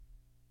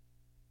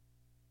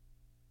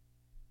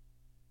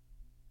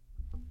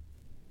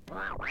Now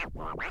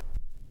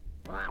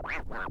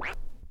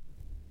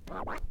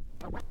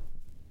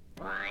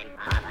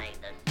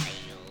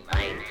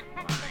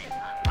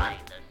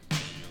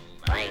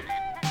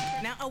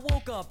I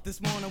woke up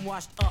this morning,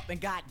 washed up and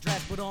got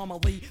dressed with on my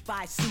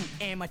Levi suit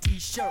and my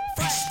t-shirt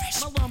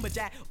fresh. My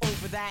lumberjack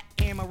over that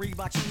and my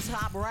Reebok shoes.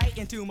 Hop right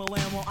into my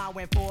limo, I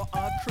went for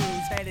a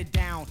cruise, headed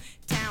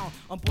downtown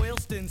on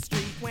Boylston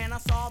Street when I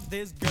saw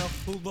this girl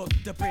who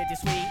looked pretty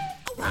sweet.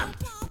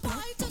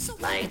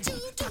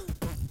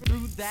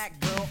 Threw that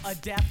girl a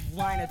death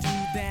line or two,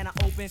 then I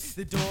opened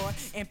the door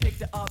and picked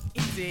her up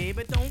easy.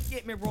 But don't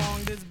get me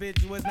wrong, this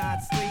bitch was not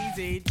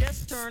sleazy.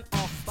 Just turned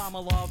on by my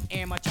love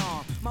and my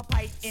charm, my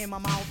pipe in my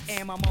mouth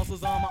and my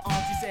muscles on my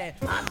arm. She said,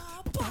 boy,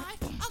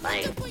 I'm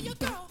looking for your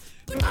girl,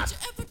 but don't you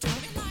ever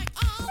treat me like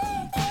olive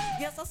oil.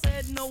 Yes, I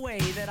said no way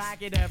that I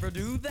could ever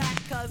do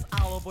that, cause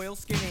olive oil's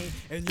skinny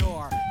and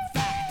you're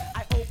fat.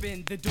 I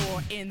opened the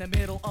door in the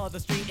middle of the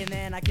street and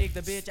then I kicked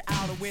the bitch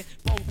out with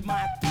both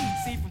my feet.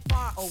 See, from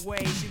far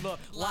away she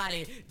looked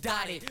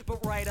lottie-dottie,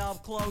 but right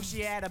up close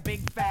she had a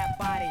big fat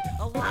body.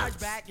 A large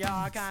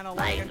backyard, kinda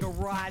like a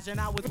garage, and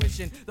I was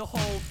wishing the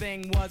whole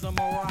thing was a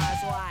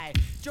mirage. So I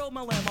drove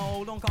my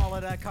limo, don't call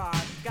it a car,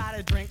 got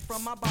a drink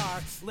from my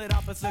bar, lit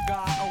up a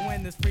cigar. Oh,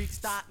 when this freak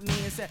stopped me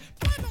and said,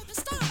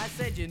 I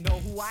said, you know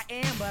who I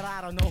am, but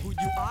I don't know who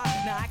you are.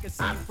 Now I could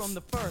see from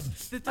the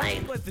first that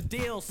this was the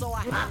deal, so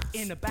I hopped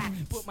in the back,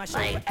 put my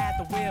shoulder at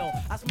the wheel.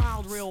 I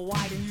smiled real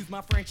wide and used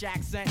my French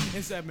accent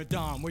and said,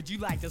 Madame, would you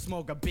like to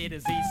smoke a bit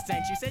of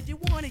Z-scent? She said, you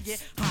wanna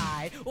get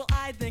high? Well,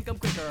 I think I'm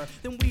quicker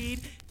than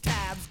weed,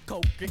 tabs,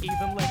 coke, or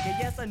even liquor.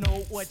 Yes, I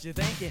know what you're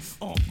thinking.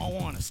 I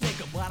want a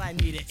Snicker, but I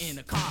need it in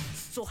the car.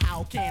 So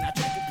how can I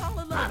trick it? Call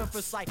it love at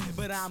first sight,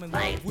 but I'm in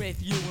love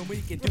with you and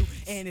we can do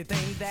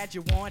anything that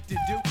you want to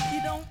do.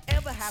 You don't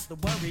ever have to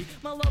worry,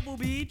 my love will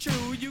be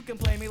true. You can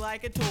play me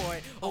like a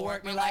toy or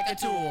work me like a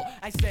tool.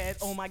 I said,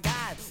 oh my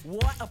God,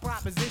 what a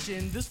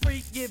proposition. This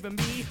freak giving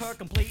me her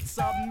complete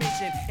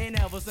submission. And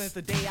ever since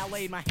the day I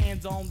laid my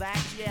hands on that,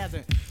 she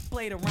hasn't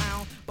played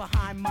around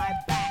behind my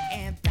back.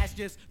 And that's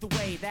just the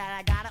way that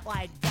I got it,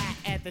 like that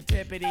at the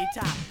tippity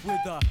top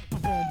with a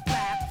boom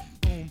bap,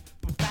 boom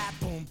bap,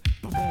 boom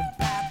bap, boom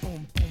bap,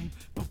 boom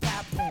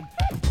bap.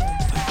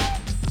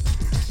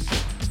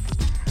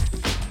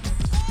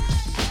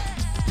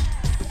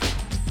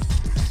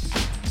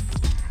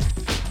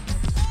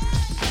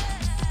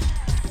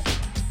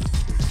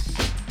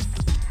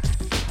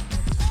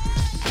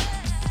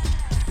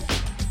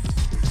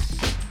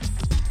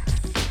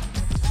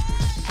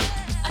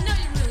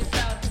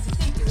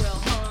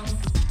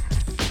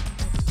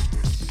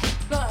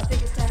 But I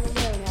think it's time to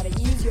learn how to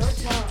use your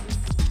tongue.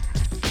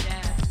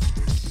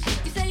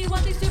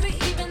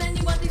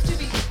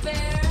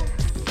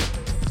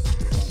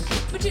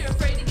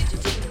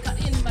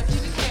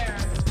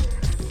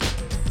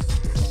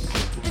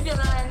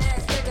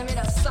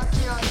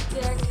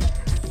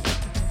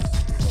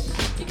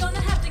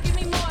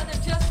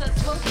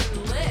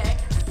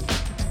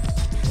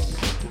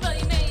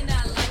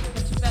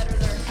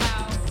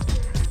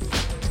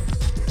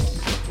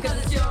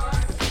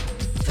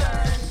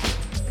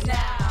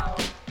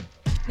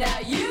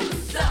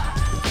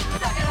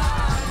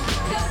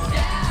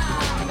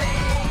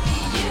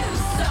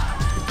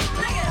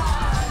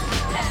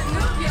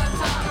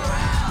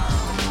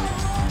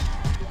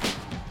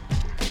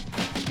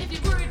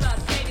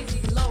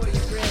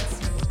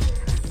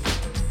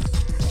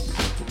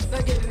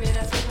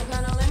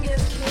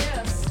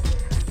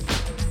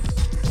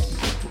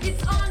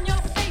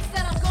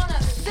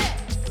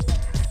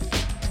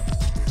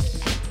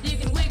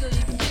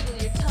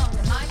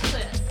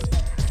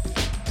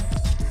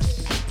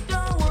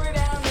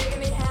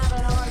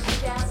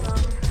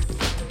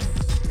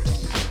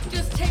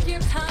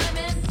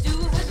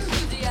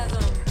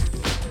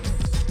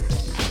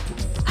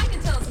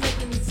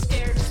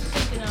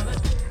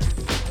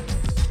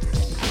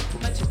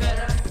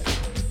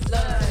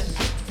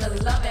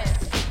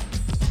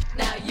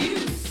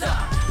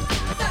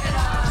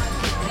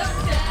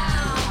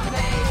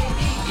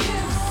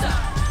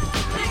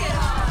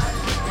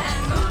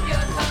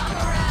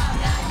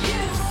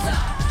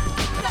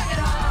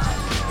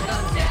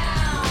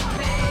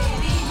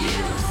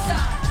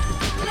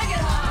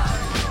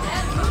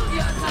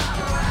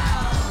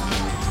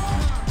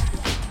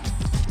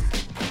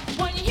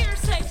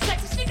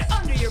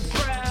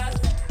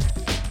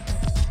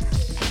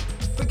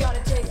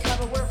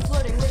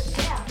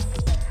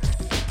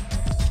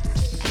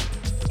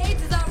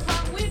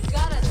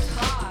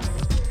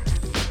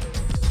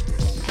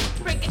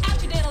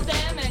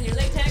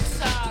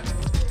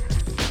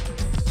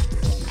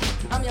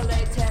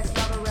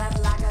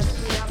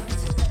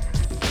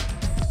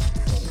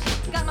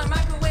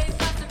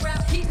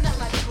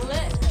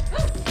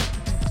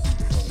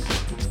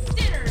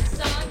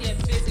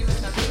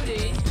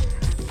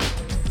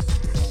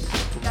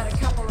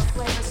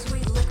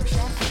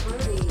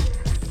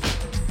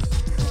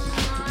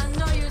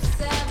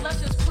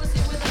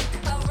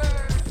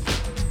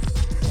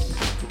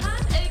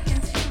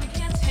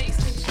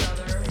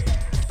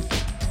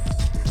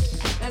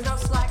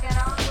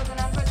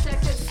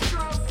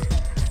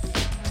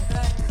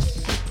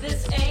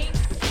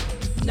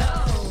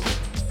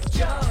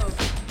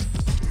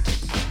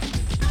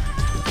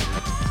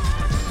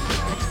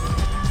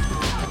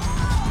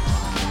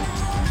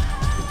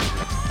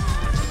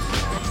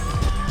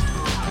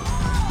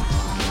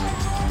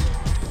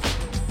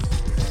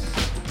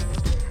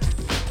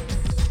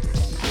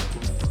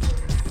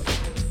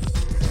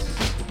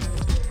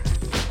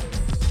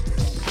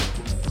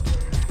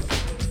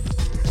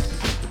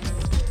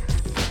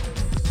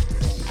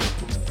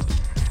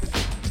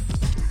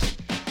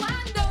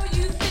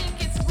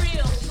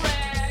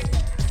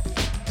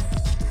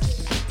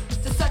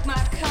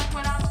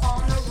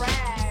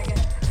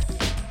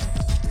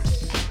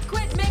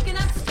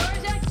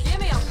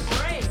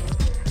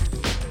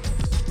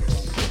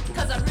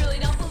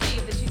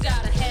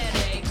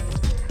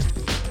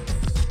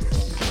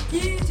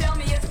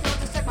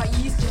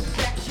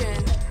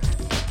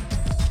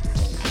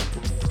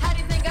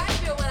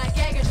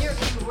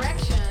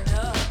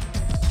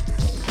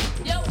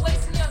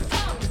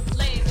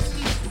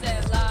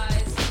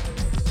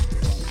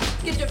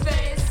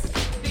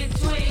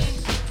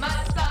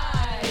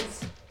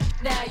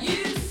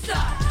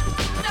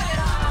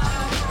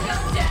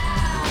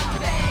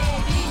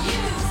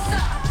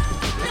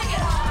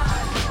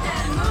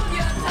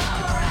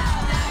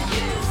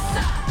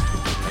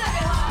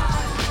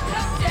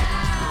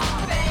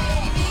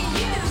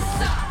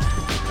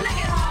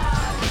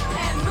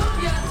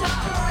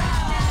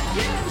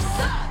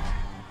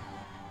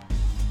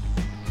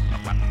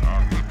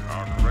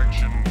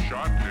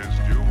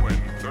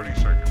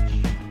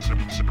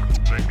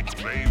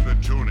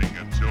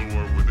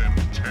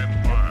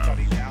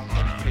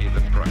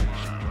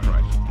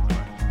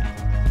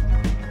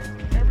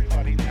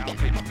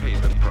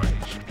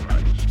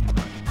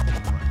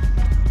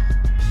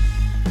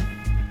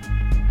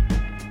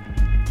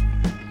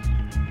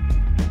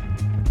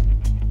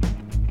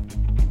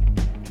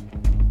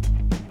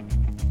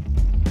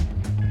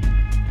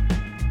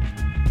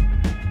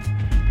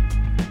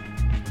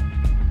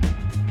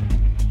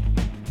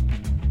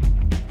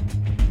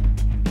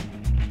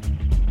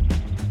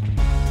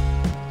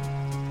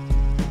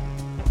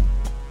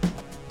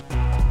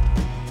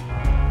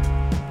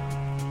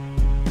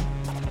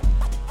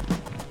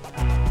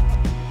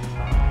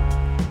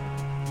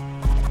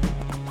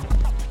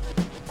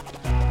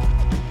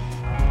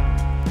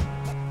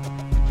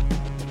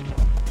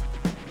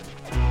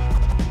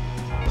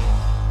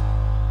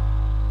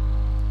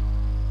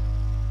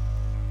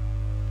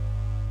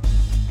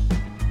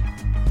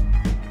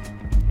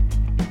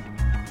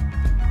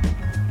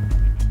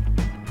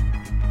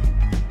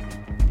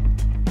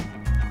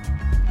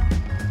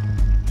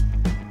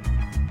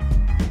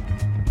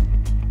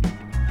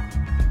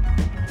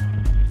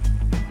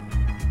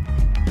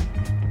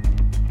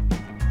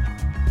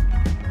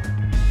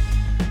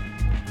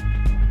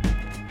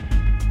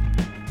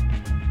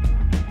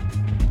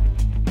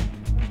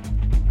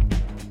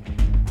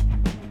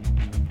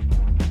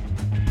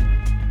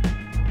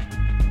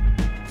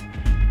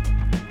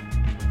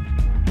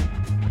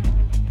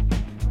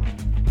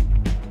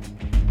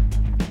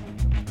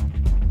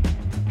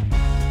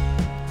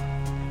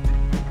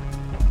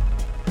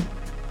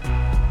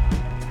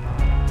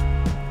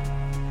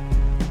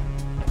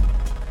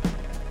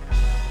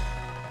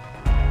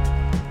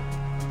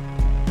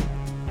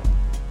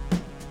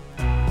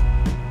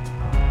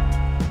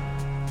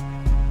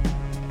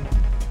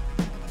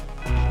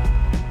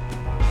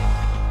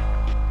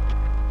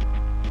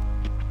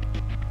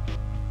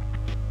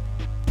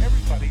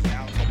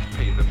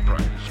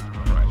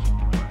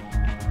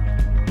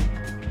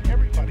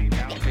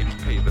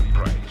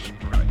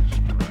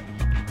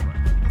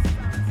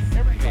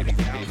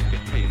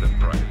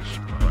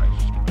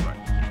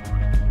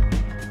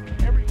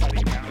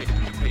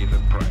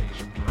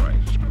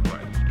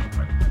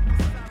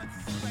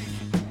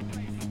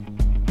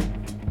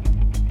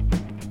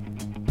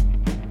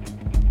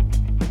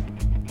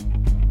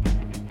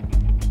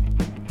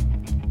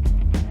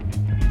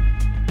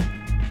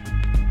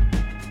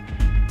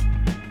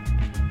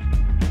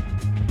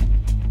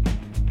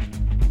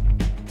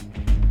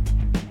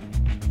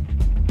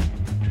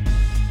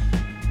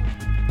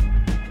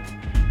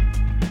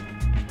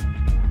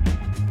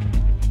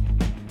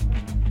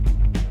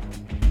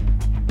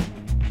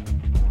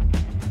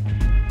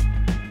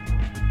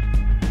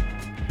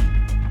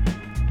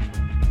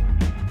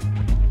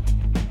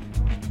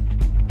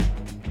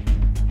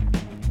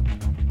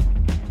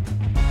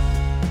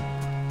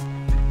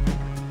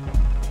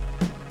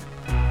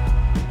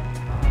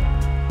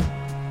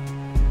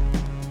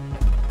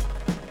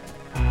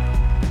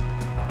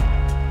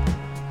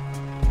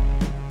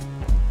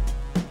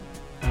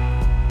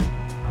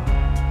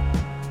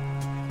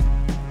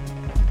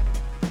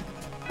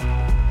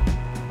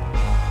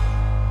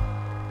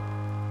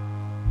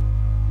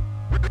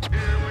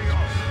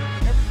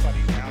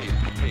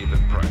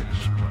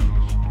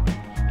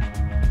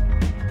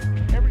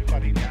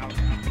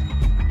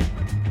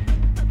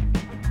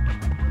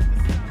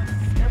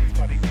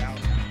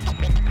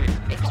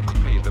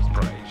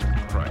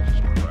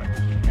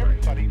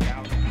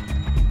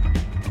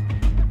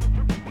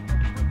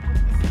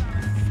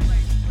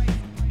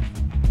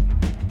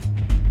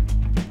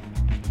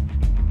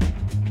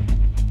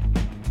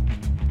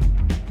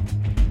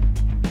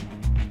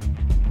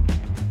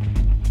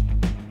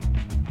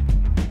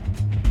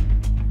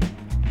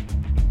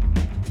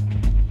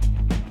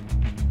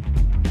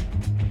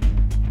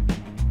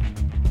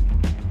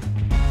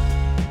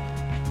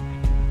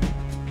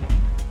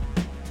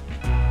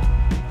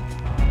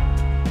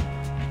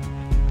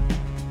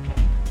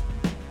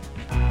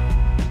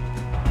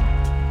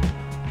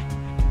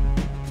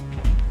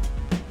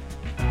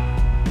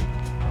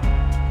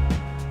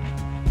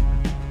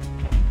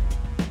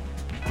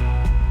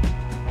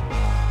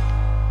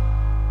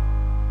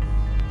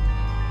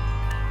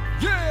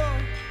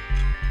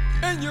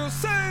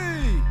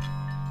 Say!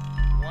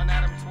 One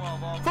Adam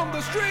 12, all From the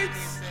guards,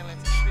 streets. the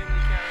assailants extremely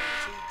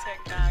carrying 2 Tech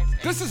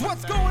 9s. This is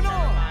what's going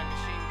on.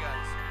 Machine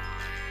guns.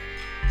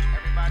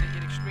 Everybody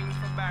get extreme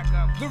for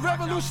backup. The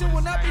revolution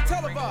will not be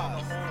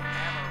televised.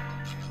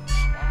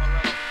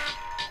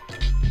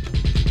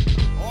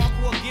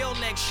 Aqua, gill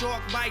neck,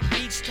 shark bite,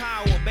 beach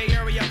towel, Bay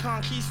Area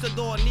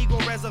conquistador,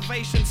 Negro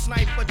reservation,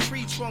 sniper,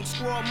 tree trunk,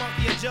 squirrel,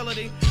 monkey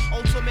agility,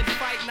 ultimate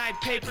fight night,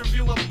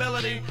 pay-per-view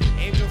ability,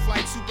 angel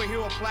flight,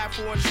 superhero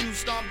platform, shoe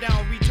stomp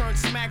down, return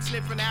smack,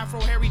 sniffing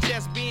afro, hairy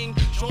chest being,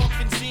 shark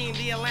fin scene,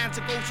 the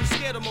Atlantic Ocean,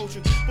 scared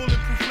emotion,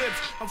 bulletproof lips,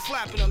 I'm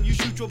flapping them, you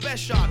shoot your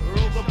best shot,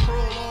 Earl the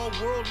Pearl, all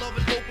world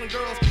loving Oakland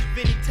girls,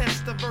 Vinny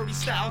Testaverde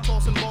style,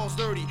 tossing balls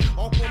dirty,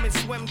 Aquaman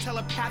swim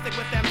telepathic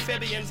with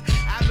amphibians,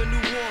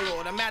 Avenue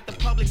Warlord, I'm at the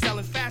public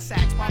selling fast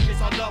sacks, pockets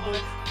are double,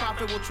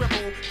 profit will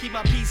triple, keep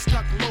my piece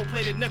stuck,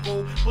 low-plated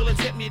nickel, bullets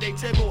hit me, they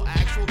tickle,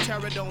 actual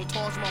terror don't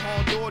toss my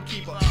hard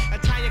doorkeeper,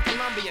 Italian,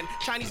 Colombian,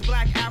 Chinese,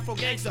 black, Afro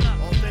gangster,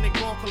 authentic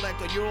ball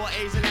collector, Euro,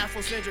 Asian,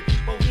 Afrocentric,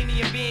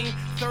 Bohemian being,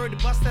 third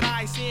busted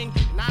eye seeing,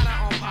 nada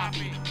on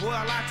poppy, boy,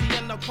 Lati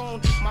and the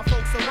cone, my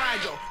folks are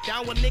Rido,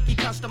 down with Nicky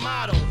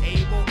Customado,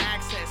 able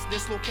access,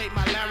 dislocate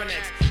my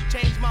larynx,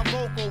 change my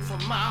vocal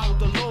from mild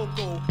to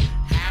local,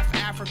 half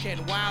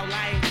African, wild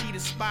lion, cheetah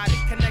spotted,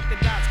 connect the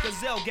dots,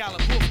 gazelle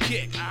gallop, hoof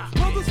kick.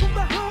 Brothers from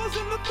the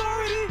housing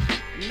authority.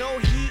 No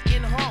heat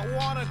in hot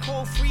water,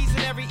 cold freezing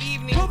every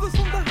evening. Brothers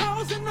from the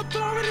housing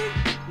authority.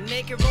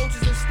 Naked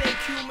roaches and steak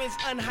humans,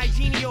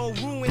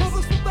 unhygienio ruins.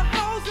 Brothers from the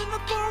housing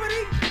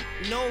authority.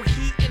 No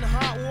heat in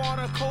hot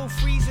water, cold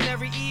freezing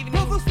every evening.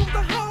 Brothers from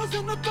the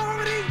housing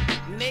authority.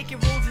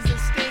 Naked roaches and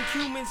stank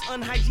humans,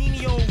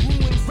 unhygienio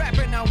ruins.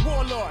 Rapping on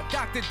Warlord,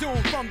 Dr. Doom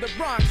from the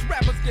Bronx.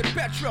 Rappers get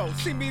petro,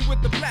 see me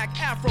with the black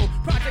afro.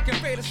 Project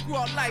Invader, screw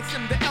out lights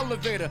in the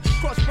elevator.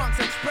 Cross Bronx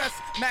Express,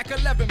 Mac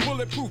 11,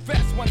 bulletproof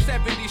vest.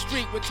 170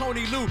 Street with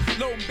Tony Lou,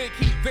 loading big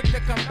heat. Victor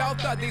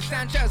Cambalta, De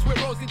Sanchez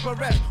with Rosie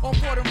Perez. On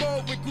Fordham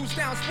Road with Goose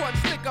Down Sports,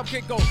 stick up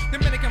Kiko.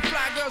 Dominican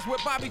fly girls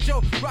with Bobby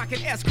Joe,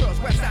 rocking S-Curls.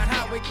 Westside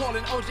Highway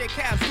calling OJ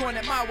cabs, doing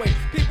it my way.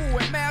 People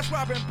with mass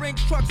robbing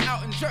Brinks trucks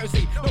out in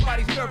Jersey.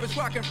 Nobody's nervous,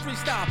 rocking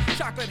freestyle.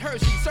 Chocolate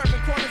Hershey,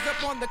 serving corners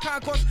up on the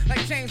concourse like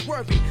James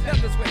Worthy.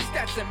 Leathers with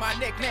Stetson, my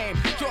nickname,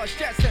 George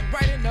Jetson.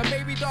 Right in the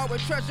baby doll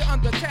with treasure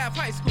under Taft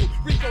High School.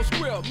 Rico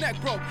Squill, neck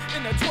broke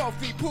in a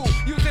 12-feet pool.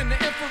 Using the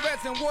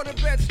infrareds and water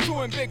beds,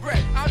 chewing Big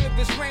Red. Out of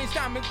this range,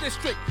 Diamond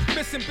District,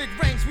 missing big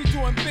rings. We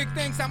doing big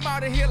things, I'm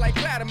out of here like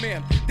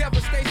Vladimir.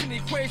 Devastation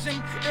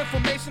equation,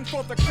 information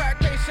for the crack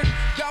patient.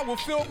 God will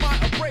fill my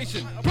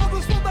abrasion.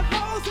 Brothers from the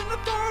housing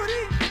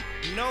authority.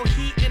 No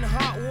heat in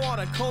hot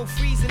water, cold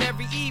freezing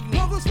every evening.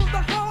 Brothers from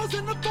the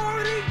housing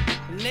authority.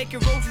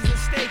 Naked roaches and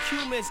steak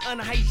humans,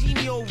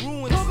 unhygienio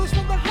ruins. Brothers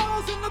from the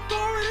housing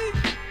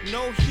authority.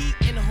 No heat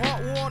in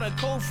hot water,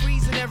 cold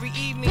freezing every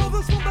evening.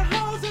 Brothers from the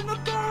housing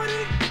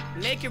authority.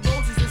 Naked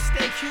roaches and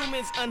steak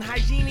humans,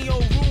 unhygienio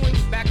ruins.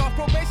 Back off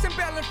probation,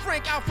 Bell and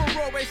Frank out for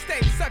Roadway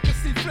State. Sucker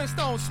see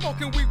Flintstone,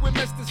 smoking weed with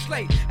Mr.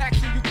 Slate.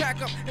 Action, you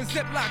pack up in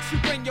Ziplocs, you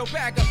bring your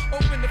bag up.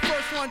 Open the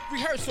first one,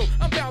 rehearsal,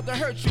 I'm bound to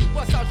hurt you.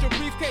 Bust out your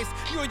briefcase,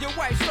 you and your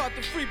wife start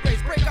the free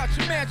base. Break out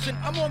your mansion,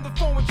 I'm on the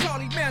phone with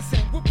Charlie Manson.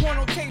 With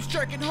porno tapes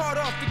jerking hard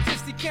off the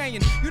Christie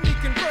Canyon.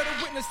 Unique converter,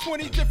 witness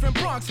 20 different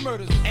Bronx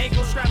murders.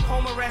 Ankle strap,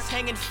 home arrest,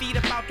 hanging feet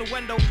up out the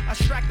window. I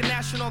strike the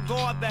National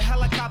Guard, the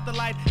helicopter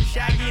light.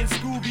 Shaggy and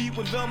Scooby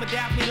with Velma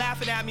Daphne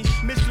laughing at me.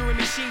 Mystery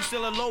Machine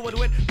still a lowered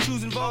with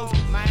choosing votes.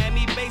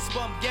 Miami bass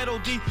bump, ghetto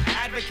D,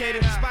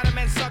 advocated.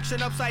 Spider-Man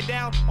suction upside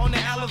down on the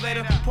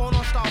elevator.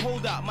 Porno star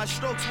hold up, my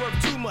strokes worth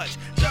too much.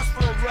 Just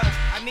for a rush,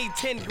 I need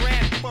 10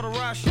 grand for the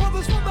rush.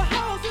 Brothers from the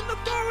housing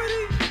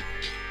authority.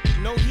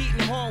 No heat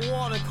and hot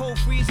water, cold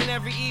freezing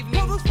every evening.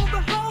 Brothers from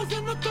the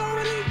housing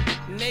authority.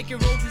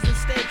 Naked roaches and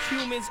steak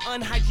humans,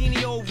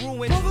 unhygienio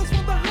ruins. Brothers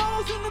from the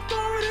housing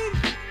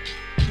authority.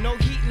 No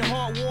heat and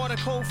hot water,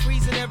 cold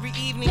freezing every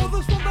evening.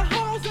 Brothers from the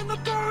housing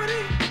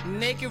authority.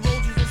 Naked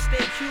roaches and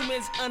steak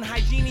humans,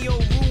 unhygienio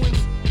ruins.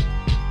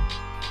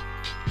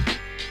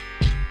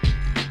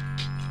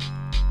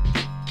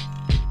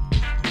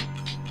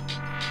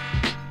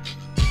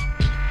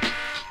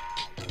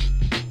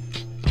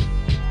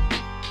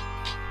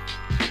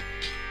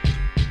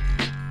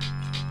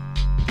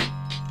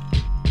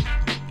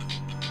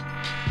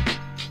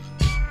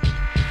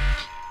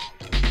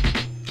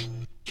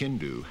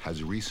 Kindu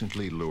has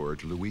recently lured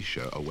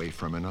Luisha away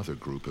from another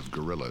group of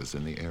guerrillas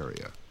in the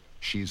area.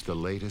 She's the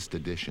latest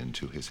addition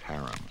to his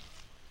harem.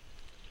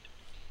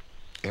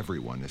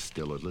 Everyone is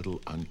still a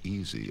little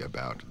uneasy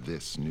about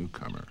this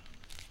newcomer.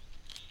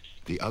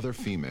 The other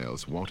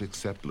females won't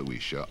accept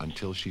Luisha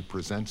until she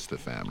presents the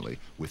family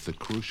with the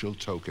crucial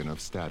token of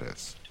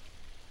status,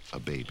 a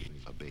baby.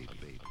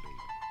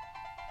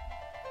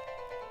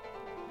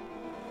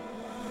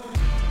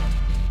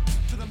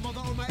 To the mother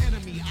of my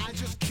enemy, I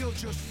just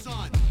killed your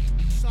son.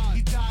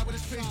 He died with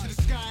his face to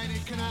the sky and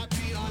it cannot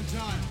be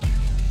undone.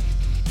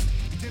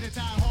 He didn't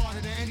die hard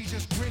and then he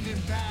just grinned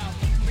and bowed.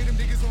 Made them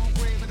niggas on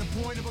grave at the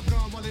point of a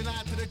gun while they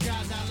lied to the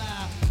guys out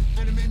loud.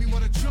 And it made me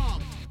wanna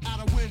jump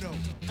out a window.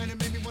 And it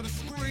made me wanna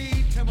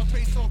scream, tear my face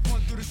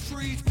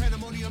breeds.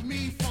 Pandemonium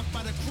me, fucked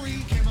by the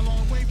creed. Came a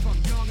long way from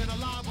young and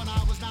alive when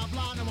I was not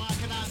blind. Now I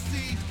cannot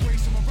see.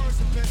 Ways to reverse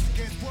the best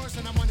gets worse,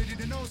 and I'm under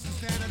the nose since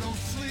then I don't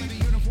sleep.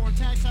 The uniform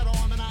tags had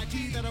on an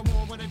ID that I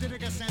wore when I did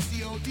it. Got sent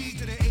COD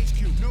to the HQ.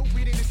 No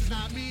reading, this is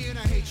not me, and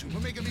I hate you.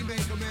 We're making me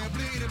make a man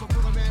bleed. If I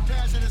put a man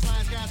past and his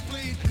lines gas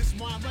bleed. This is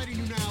why I'm writing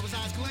you now, his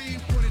eyes gleam.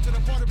 Pointing to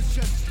the part of his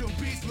chest, still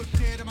beast. Look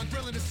dead, and my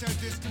grilling has said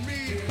this to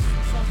me.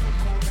 Suffer,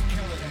 cold, and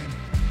kill it.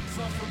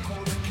 Suffer,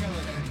 cold, and kill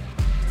it.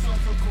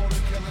 Suffer, cold,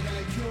 and kill it,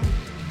 and you.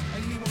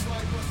 And he will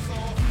wipe us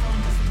all from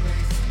this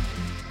place.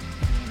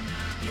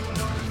 You will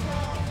learn it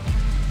all.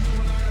 You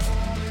will learn it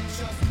all in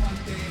just one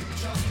day.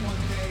 Just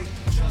one day.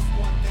 Just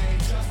one day.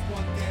 Just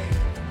one day.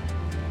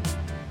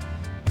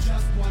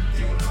 Just one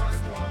day. You will learn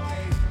it one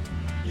day.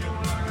 You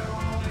will learn it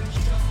all in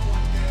just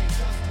one day.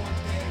 Just one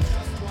day.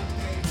 Just one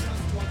day.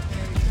 Just one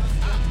day. Just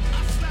one day.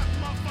 I slapped the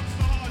motherfucker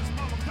so hard his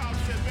mama called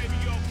and said, baby,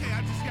 you okay?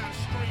 I just got a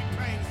scream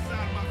pain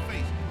inside of my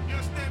face. You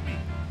understand me?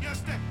 You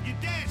understand? Your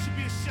dad should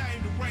be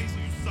ashamed of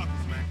raising you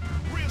suckers, man.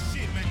 Real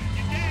shit, man.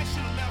 Your dad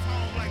should have left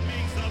home like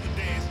millions of other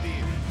dads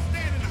did.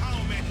 Stand in the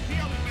home, man. He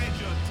only made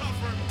you a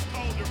tougher,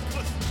 colder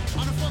pussy.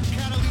 On a fucking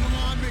Catalina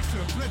lawn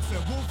mixer,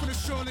 blitzer, wolf for the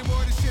shoreline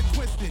where this shit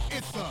twisted.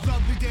 It's a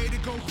lovely day to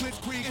go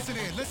blitzkrieg, isn't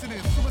it?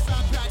 Listening,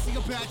 suicide packs in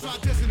your backdrop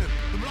dissonant.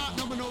 The block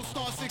number no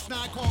star 6'9"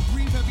 called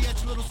Green Heavy at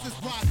your little sis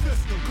ride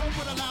system. Come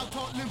with a loud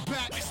talk, limp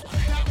back.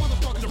 That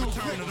motherfucker's The no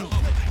return of the victim.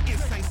 other.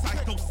 Insane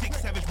psycho, sick,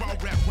 savage, raw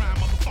rap rhyme,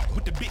 motherfucker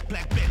with the big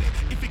black belly.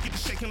 If it get to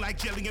shaking like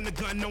jelly in the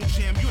gun, no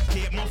jam, you a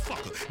dead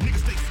motherfucker.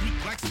 Niggas stay sweet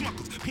like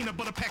Smuckers. Peanut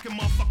butter packing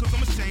motherfuckers,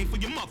 I'm ashamed for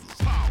your mothers.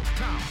 Pause,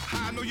 time,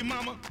 how I know your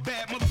mama?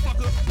 Bad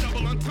motherfucker,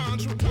 double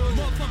entendre.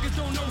 Motherfuckers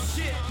don't know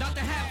shit, not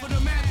the half of the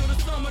math or the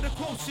sum of the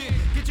quotient.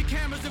 Get your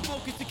cameras in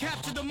focus to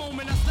capture the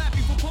moment. I slap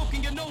you for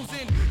poking your nose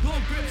in.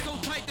 Long grip so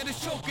tight that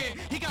it's choking.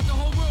 He got the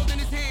whole world in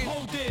his hand.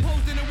 Hold it,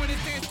 posing it when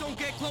his dance don't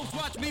get close.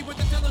 Watch me with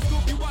the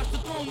telescope you watch the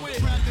throne with.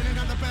 Trapped in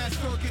another bad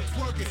circuit,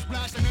 twerking,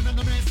 splashing in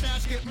another man's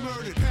stash, get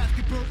murdered. Path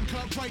get broken,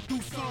 cut right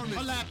through sermon.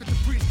 I laugh at the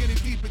priest getting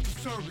deep into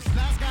service.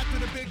 Last guy to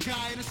the big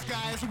guy in the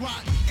sky is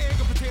rotten. Egg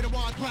a potato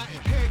wad rotten.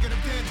 Hey, get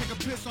him dead, take a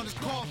piss on his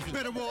coffin.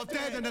 Better off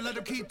dead than to let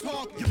him keep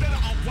talking. You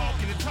better off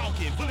walking and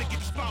talking. Bullet get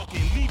you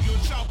sparking. Leave you a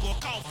chalk or a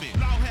coffin.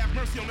 Lord have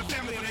mercy on the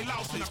family and they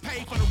lost it. I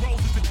paid for the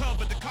roses to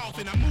cover the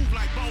coffin. I move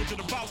like Bulger,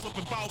 the boss up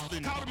in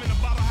Boston. Caught him in a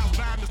bottle house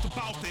by Mr.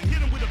 Boston. Hit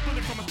him with a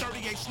bullet from a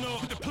 38 snug.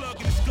 Put the plug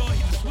in his skull,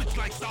 hit the switch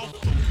like salt.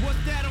 What's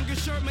that on your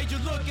shirt? Made you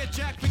look at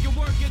Jack for your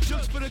work, get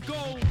jokes for the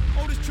gold.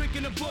 Oldest trick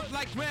in the book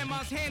like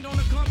grandma's hand on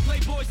a gun,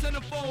 playboy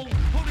centerfold.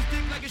 Hold his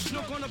dick like a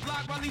schnook on the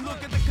block while he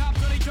look at the cops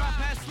till they drop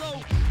past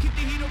slow. Keep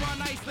the heat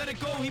around ice, let it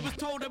go. He was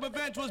told that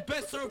revenge was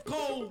best served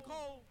cold.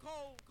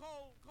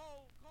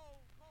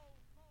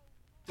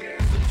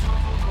 There's a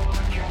tunnel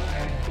gonna kill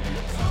it.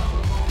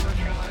 Tunnel gonna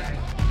kill it.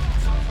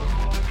 Tunnel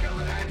gonna kill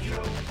it and you.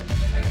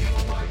 And he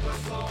will wipe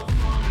us all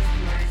from this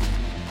place.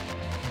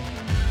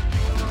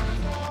 You will learn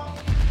it all.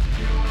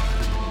 You will learn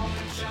it all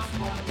in just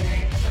one day.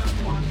 Just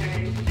one day.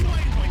 You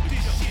ain't with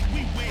this shit.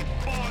 We went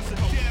bars of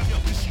death,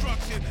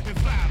 destruction, and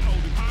vibe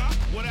holding, huh?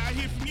 What I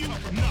hear from you?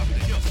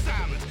 Nothing. You're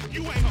silent.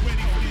 You ain't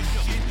ready for this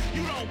shit.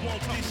 You don't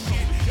want this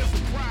shit. It's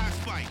a prize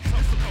fight.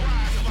 It's a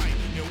prize fight.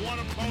 And one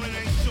opponent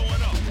ain't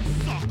showing up.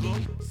 Sucker,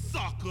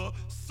 sucker,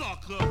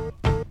 sucker.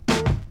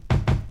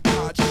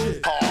 Hot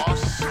shit. Hot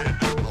shit.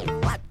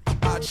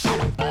 Hot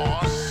shit.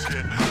 Hot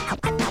shit.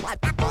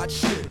 Hot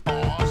shit.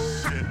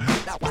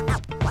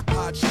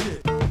 Hot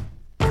shit.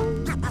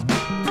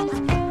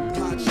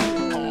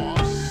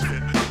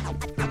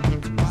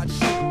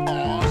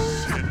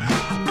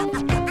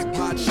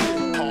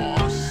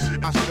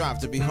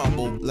 To be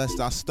humble, lest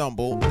I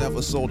stumble.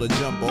 Never sold a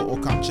jumbo or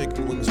cop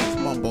chicken wings with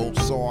mumbo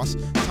sauce.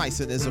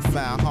 Tyson is a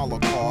foul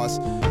holocaust.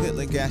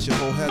 Hitler gas your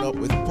whole head up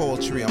with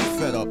poetry. I'm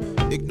fed up.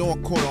 Ignore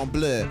cordon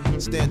bleu.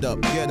 Stand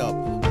up, get up.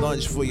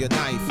 Lunge for your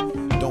knife.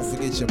 Don't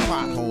forget your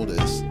pot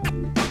holders.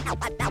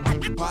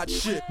 Hot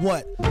shit.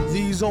 What?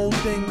 These old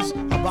things?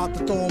 About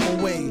to throw them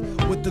away.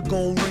 With the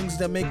gold rings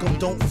that make them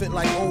don't fit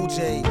like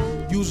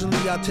OJ.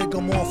 Usually I take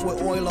them off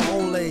with oil or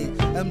Olay.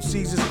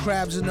 MCs is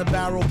crabs in the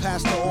barrel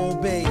past the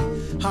Old Bay.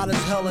 Hot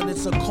as hell and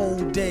it's a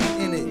cold day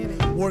in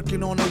it.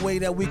 Working on a way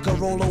that we can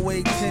roll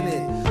away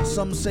tinted.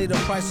 Some say the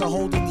price of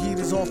holding heat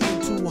is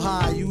often too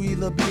high. You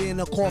either be in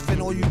a coffin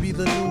or you be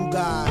the new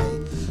guy.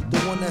 The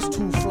one that's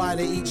too fly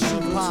to eat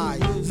soup pie.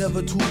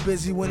 Never too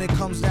busy when it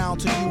comes down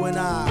to you and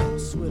I.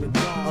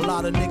 A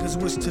lot of niggas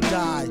wish to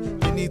die.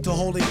 They need to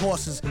hold their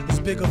horses. It's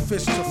bigger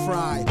fish to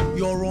fry.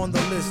 You're on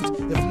the list.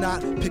 If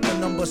not, pick a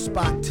number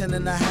spot. 10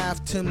 and a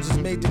half Timbs is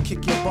made to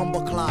kick your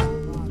bumper clock.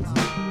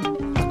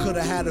 I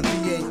could've had a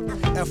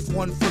V8,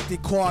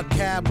 F-150 quad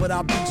cab, but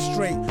I'll be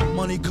straight.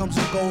 Money comes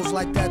and goes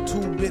like that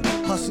 2-bit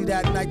hussy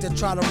that night that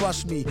try to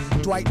rush me.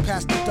 Dwight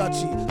passed the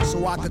Dutchie,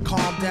 so I could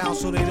calm down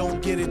so they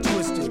don't get it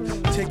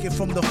twisted. Take it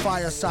from the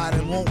fireside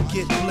and won't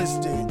get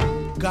blistered.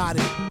 Got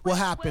it, what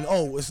happened?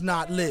 Oh, it's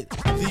not lit.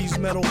 these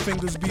metal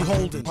fingers be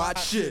holding. Hot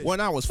shit. When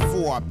I was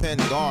 4, I penned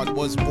God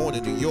was born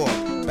in New York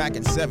back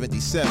in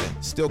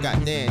 77. Still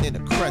got Nan in the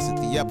crescent.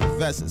 The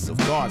effervescence of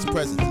God's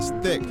presence is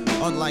thick.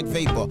 Unlike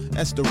vapor,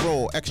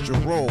 esterol, extra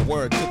roll,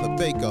 word to the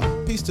baker.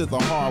 Peace to the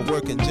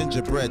hard-working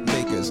gingerbread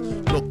makers.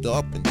 Looked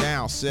up and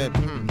down, said,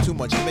 too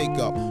much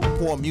makeup.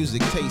 Poor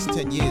music taste,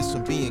 10 years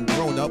from being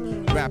grown up.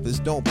 Rappers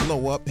don't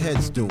blow up,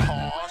 heads do.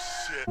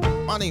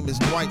 My name is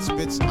Dwight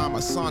Spitz, I'm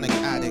a sonic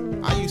addict.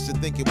 I used to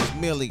think it was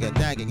merely a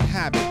nagging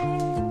habit.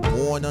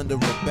 Born under a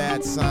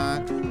bad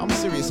sign, I'm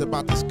serious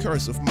about this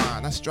curse of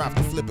mine. I strive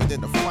to flip it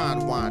into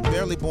fine wine.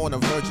 Barely born a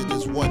virgin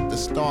is what the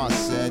stars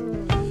said.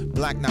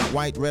 Black not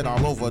white, red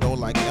all over though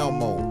like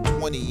Elmo.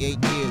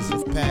 28 years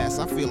have passed,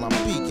 I feel I'm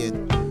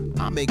peaking.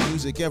 I make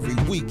music every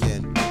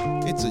weekend.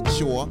 It's a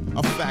chore,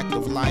 a fact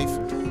of life,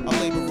 a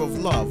labor of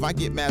love. I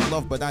get mad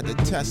love, but I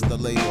detest the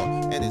labor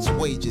and its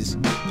wages.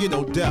 You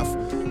know, death.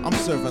 I'm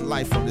serving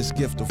life from this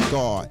gift of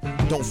God.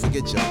 Don't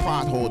forget your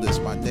potholders,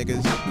 my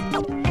niggas.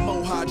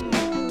 Mo hot.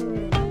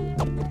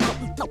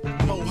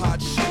 Mo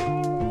hot shit.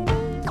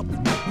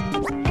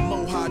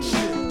 Mo hot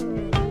shit.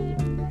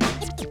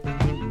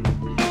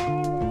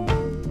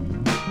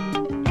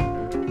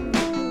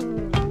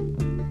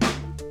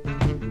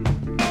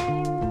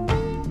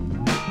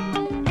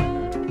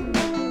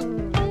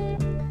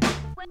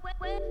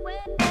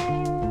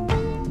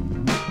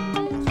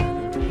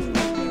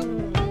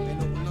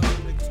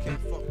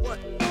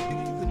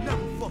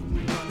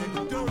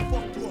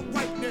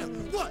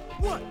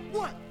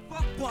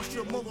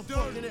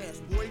 Motherfucking ass,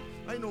 boy.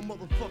 I ain't no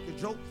motherfucking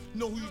joke.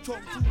 Know who you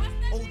talking to?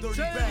 Old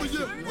dirty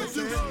bastard.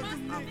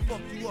 I'll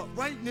fuck you up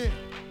right now.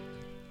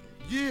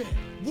 Yeah.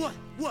 What?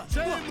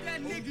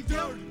 That nigga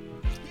dirty.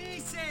 He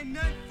ain't saying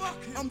nothing,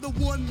 fuck him. I'm the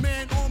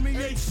one-man army,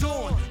 ain't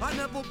showing. I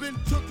never been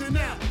tooken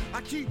out.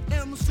 I keep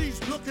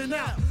MCs looking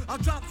out. I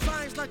drop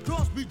signs like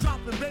Crosby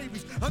dropping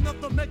babies. Enough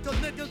to make a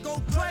nigga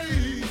go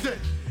crazy.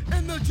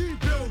 In the G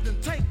building,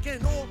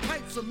 taking all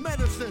types of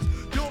medicines.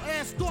 Your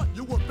ass thought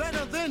you were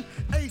better than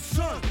a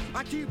son.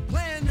 I keep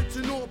planets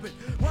in orbit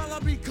while I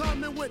be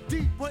coming with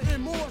deeper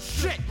and more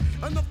shit.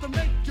 Enough to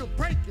make you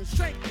break and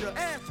shake your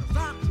ass as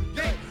I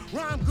create.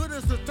 Rhyme good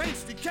as a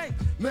tasty cake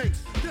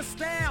makes. This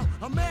style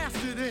I'm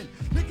mastered in.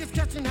 Niggas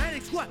catching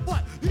headaches, what?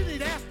 You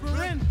need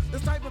aspirin?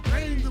 This type of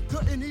pain you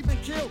couldn't even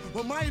kill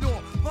with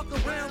Midor. Fuck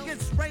around, get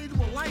sprayed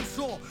with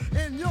Lysol.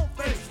 In your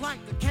face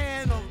like the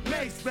can of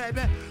mace,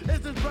 baby.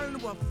 Is this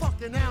burning with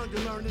fucking now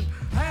you're learning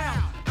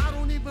how? I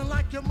don't even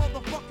like your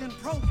motherfucking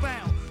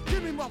profile.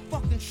 Give me my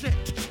fucking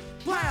shit.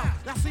 Wow,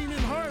 that's seen and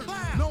heard.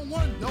 No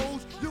one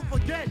knows, you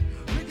forget.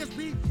 Niggas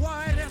be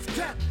quiet as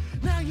kept.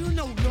 Now you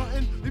know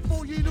nothing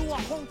before you knew a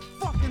whole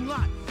fucking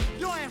lot.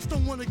 Your ass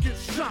don't wanna get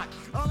shot.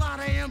 A lot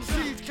of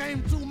MCs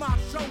came to my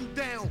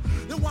showdown.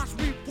 Then watch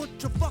me put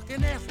your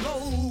fucking ass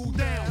low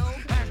down.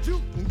 As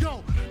you can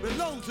go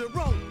below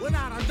zero,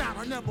 without a doubt,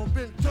 I never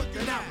been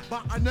taken out by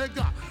a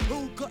nigga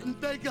who couldn't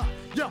figure.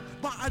 Yeah,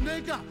 by a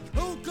nigga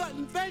who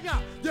couldn't figure.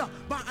 Yeah,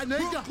 by a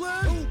nigga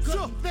who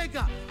couldn't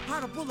figure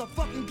how to pull a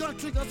fucking gun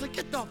trigger. So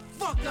get the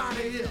fuck out of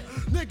here.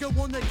 Nigga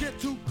wanna get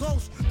too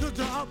close to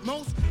the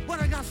utmost,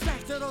 but I got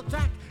stacks that'll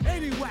attack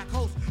any whack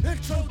host.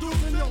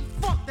 Introducing your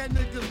fuck that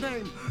nigga's name.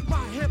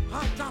 My hip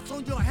hop drops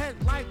on your head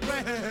like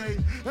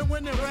rain, and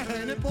when it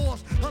rain, it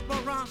pours up my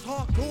rhymes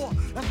hardcore.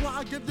 That's why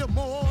I give you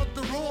more of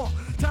the raw.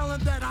 Tell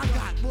him that I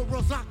got will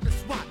rock the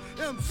spot.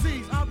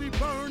 MCs, I'll be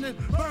burning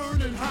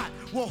hot.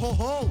 Whoa ho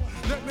ho,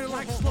 let me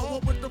like slow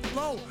up with the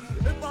flow.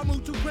 If I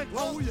move too quick,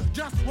 oh you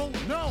just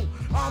won't know.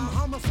 I'm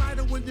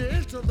homicidal when you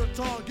enter the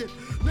target.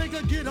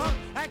 Nigga get up,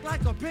 act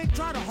like a pig,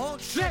 try to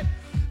hold shit.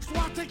 So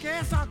I take your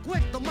ass out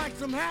quick, the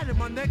mics I'm had it,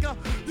 my nigga.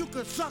 You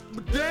can suck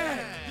my dick.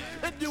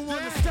 If you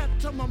wanna step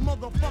to my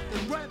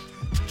motherfucking rep,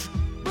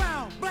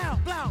 blow, blow,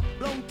 blow,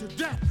 blown to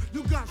death.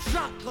 You got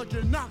shot cause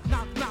you knock.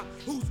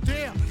 Who's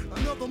there?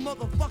 Another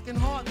motherfucking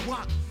hard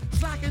rock.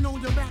 Slacking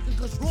on your back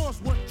cause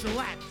raw's what you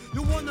lack.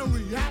 You wanna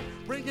react?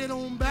 Bring it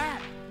on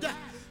back. Yeah.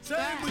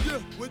 Same with you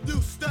when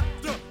you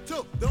stepped up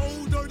to the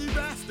old dirty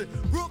bastard.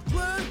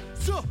 Brooklyn,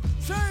 so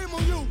shame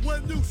on you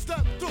when you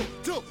stepped up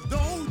to the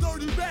old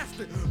dirty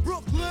bastard.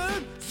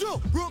 Brooklyn, so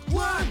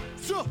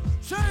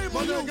shame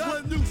on you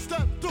when you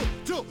stepped up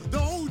to the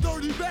old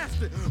dirty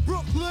bastard.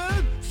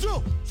 Brooklyn,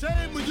 so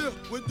shame on you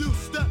when you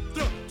stepped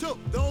up to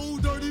the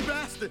old dirty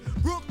bastard.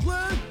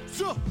 Brooklyn,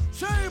 so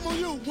shame on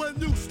you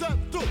when you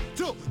stepped up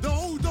to the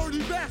old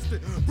dirty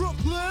bastard.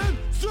 Brooklyn,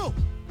 so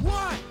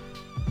what,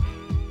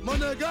 my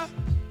nigga?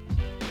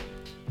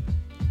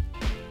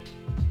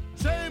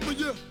 Shame on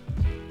you.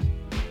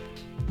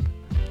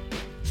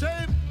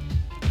 Shame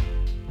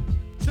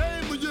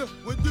on you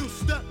when you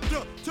stepped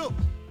up to.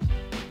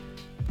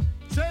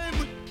 Shame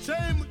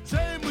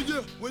on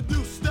you when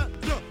you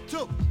stepped up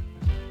to.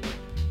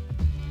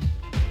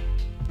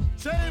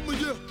 Shame on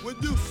you when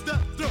you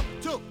stepped up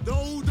to the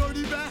old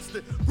dirty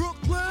bastard.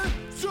 Brooklyn,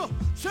 so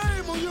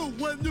shame on you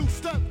when you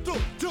stepped up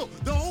to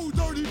the old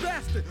dirty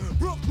bastard.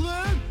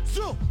 Brooklyn,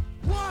 so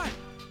what,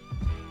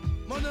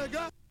 my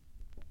nigga?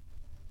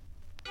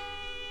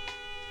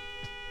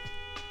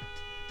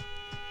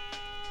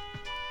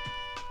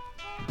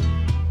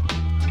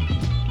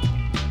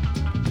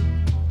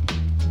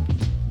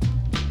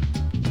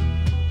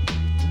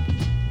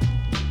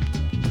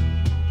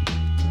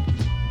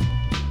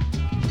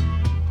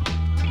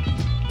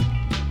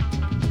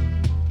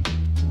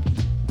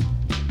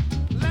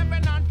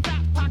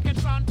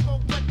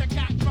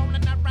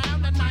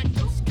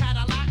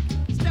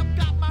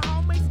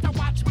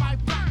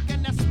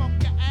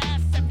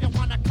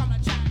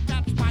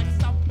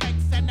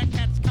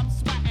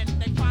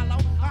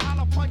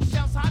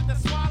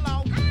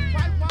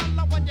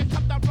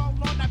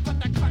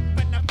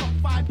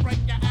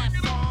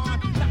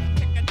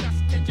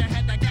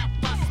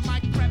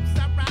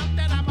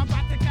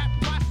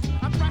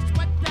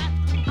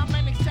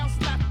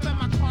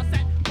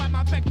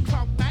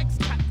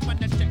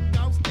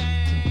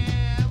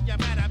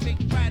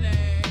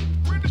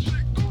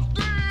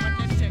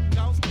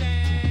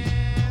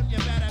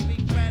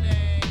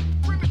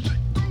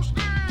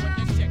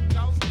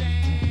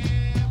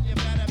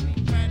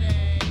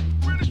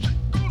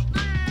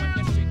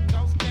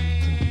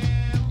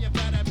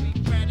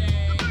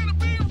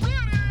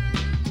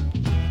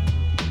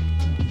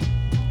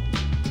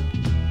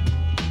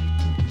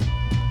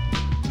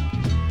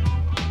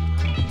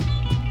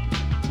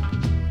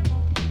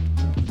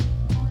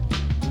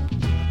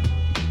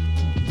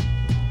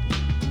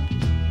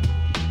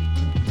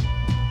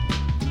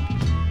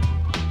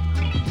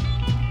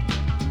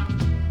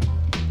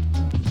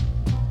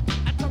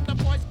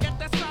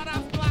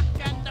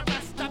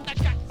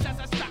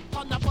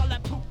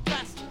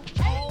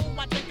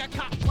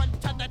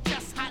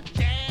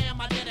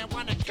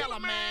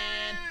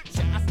 man.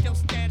 Shit, I still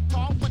stand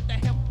tall with the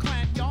hip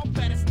clan. Y'all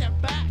better step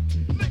back.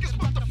 Niggas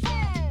about to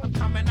fall. I'm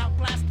coming out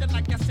blasting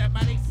like I said,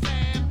 buddy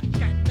Sam.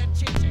 Got the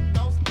cheat shit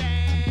goes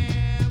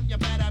down. You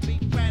better be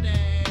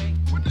ready.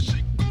 When the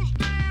shit goes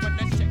down. When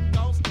the shit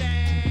goes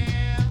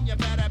down. You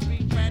better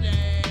be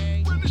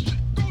ready. When the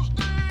shit goes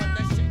down. When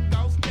the shit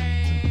goes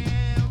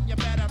down. You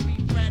better be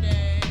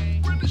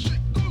ready. When the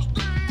shit goes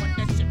down. When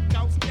the shit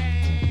goes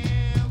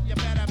down. You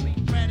better be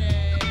ready.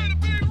 You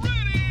better be ready.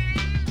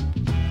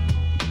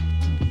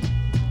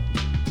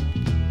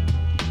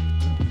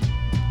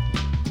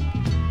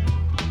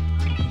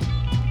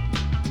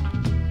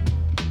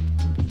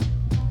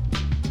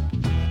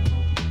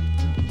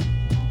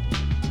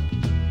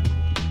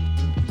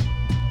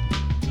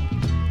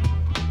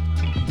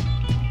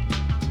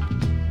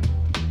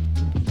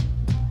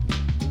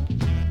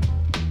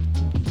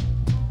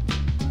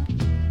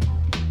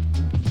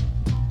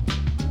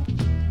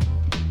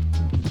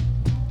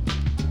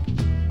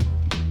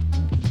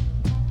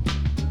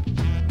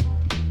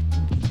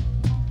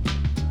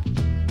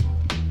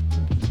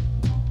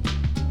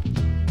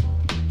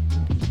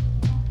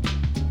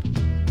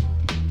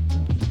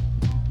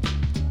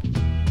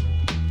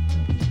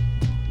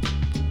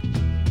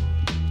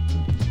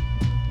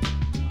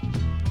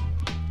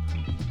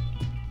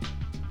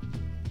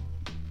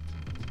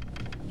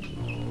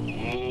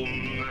 Oh,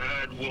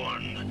 mad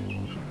one.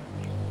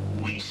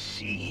 We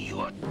see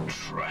your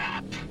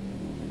trap.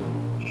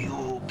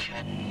 You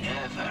can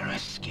never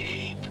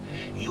escape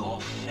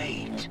your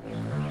fate.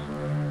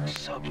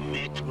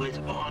 Submit with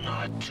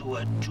honor to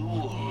a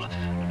duel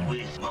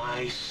with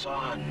my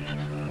son.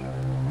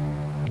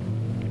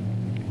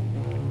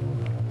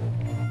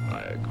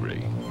 I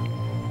agree.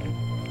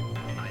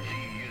 I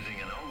see you using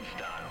an old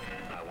style.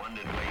 I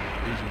wondered where you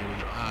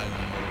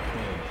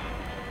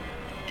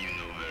You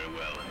know very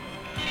well.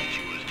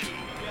 She was too.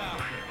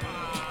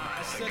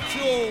 I said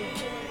two.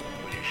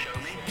 Will you show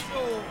me?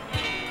 Two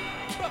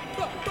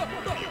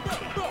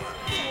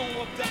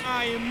of the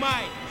Iron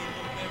Mike.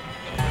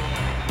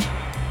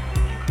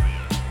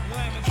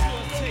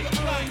 Take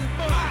flight.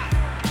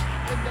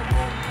 In the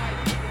moonlight,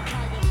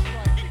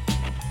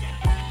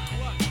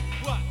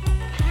 what?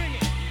 Bring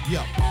it.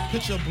 Yo,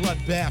 picture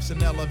bloodbaths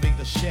and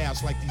elevator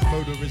shafts like these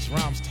murderous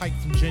rhymes tight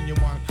from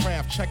genuine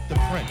craft. Check the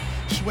print.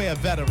 Swear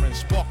veteran,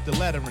 spark the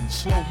lettering.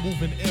 Slow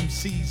moving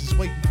MCs is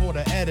waiting for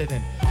the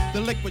editing.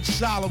 The liquid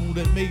soluble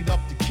that made up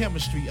the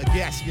chemistry, a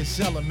gaseous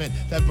element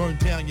that burned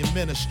down your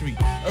ministry.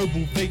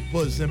 Herbal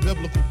vapors and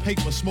biblical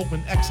paper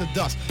smoking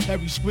exodus.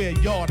 Every square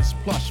yard is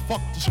plush.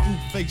 Fuck the screw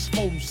face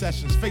photo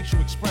sessions. Facial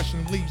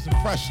expression leaves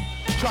impression.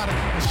 Try to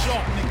keep a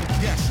sharp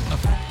nigga guessing.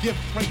 Give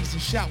praise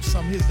and shout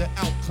some, here's the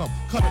outcome.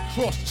 Cut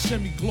across the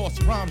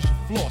semi-gloss rhymes you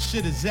floss.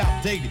 Shit is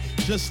outdated,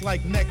 just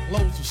like neck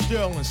loads of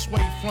sterling.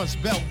 Suede fronts,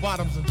 belt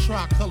bottoms, and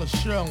tricolor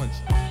shearlings.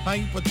 I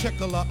ain't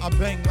particular, I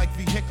bang like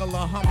vehicular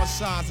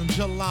homicides on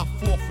July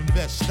 4th in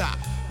Bed-Stuy.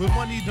 But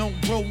money don't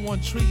grow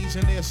on trees,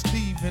 and there's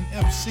Steve and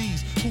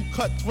MCs who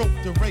cut throat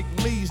to rake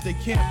leaves. They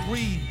can't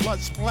breathe, blood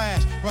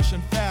splash,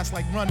 rushing fast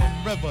like running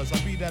rivers. I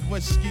be that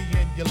whiskey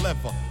in your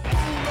liver.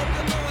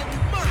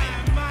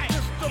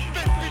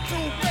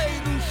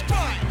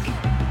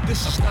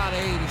 This is not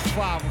an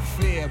 85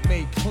 affair,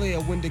 made clear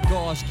when the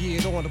guards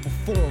geared on to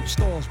perform.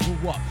 Storms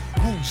blew up,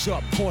 roofs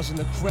up, causing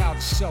the crowd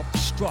to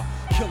self-destruct.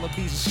 Killer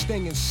bees are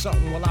stinging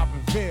something while I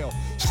reveal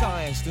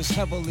science that's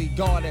heavily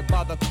guarded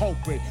by the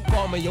culprit.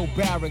 Bombing your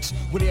barracks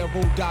with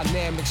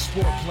aerodynamics,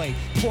 foreplay.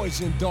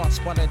 Poison darts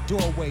by the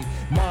doorway.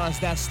 Minds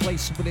that's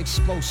laced with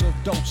explosive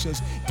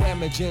doses.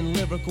 Damaging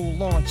lyrical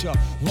launcher.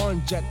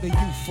 Lunge at the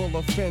youthful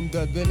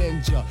offender, then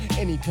injure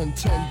any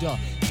contender.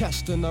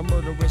 Testing a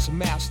murderous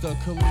master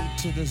could lead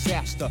to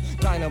disaster.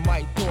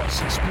 Dynamite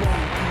thoughts exploding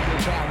through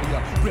the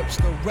barrier. Rips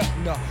the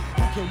retina.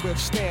 Who can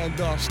withstand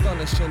the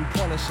astonishing,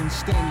 punishing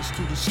stings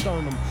to the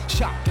sternum?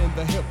 Shocked in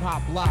the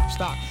hip-hop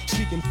livestock,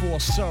 seeking for a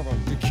serum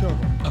to cure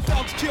them.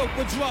 Thugs killed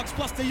with drugs,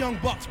 plus the young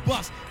bucks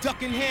bust.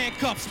 Ducking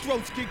handcuffs,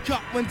 throats get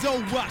cut when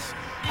don't rush.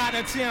 Out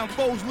of town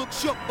foes look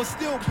shook but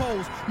still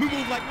pose. We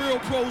move like real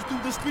pros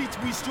through the streets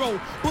we stroll.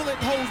 Bullet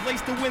holes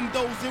lace the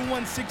windows in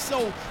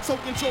 160. So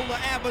control the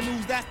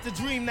avenues, that's the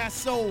dream, that's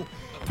soul.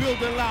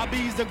 Building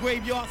lobbies, the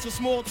graveyards of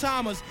small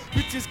timers.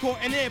 Bitches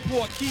caught in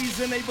airport,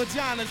 keys in their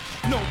vaginas.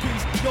 No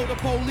peace, yo, the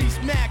police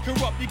mad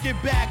corrupt. You get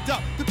bagged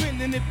up,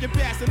 depending if you're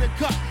passing the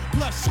cut.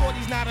 Plus,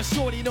 shorty's not a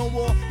shorty no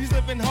more. He's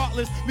living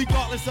heartless,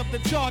 regardless of the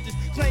charges.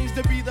 Claims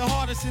to be the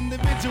hardest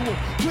individual.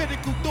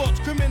 Critical thoughts,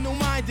 criminal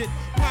minded.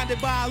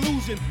 Blinded by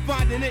illusion,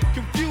 finding it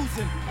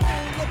confusing.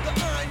 All of the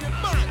Iron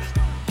Minds,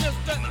 just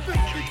that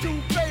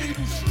 52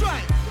 fatal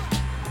strikes.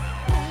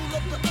 All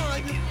of the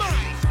Iron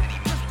Minds,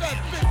 just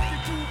that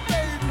 52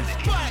 fatal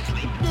strikes.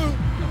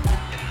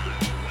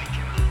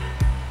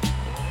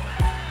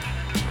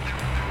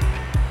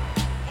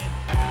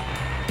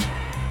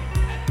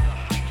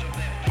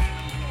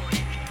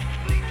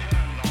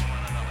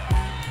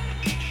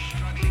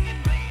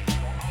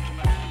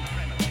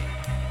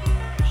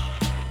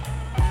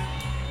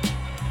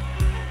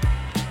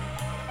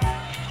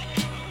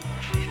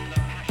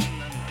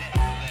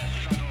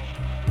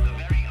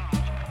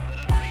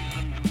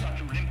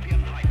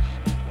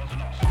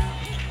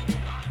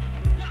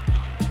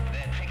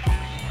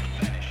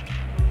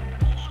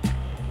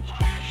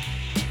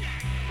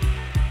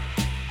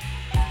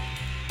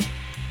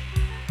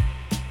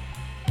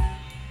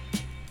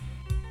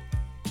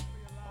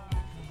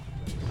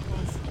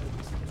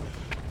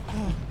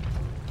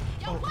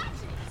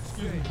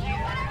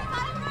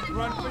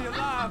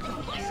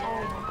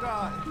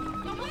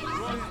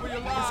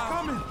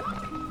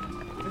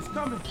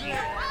 coming.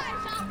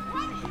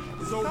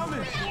 It's over. Coming.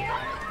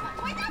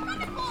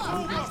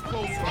 Over.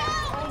 Closer.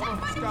 Over.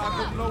 Sky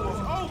getting lower.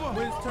 Over.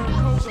 Winds turn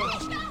colder.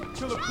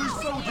 Killer priest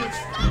soldiers.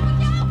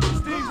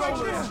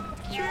 Steamrollers.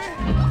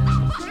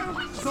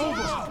 It's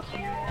over.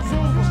 It's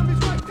over.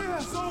 It's right there.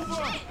 It's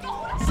over.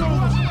 It's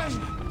over. Run.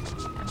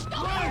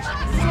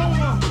 It's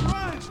over.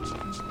 Run.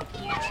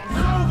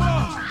 It's over.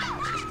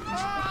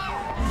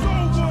 It's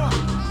over.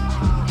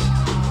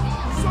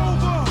 It's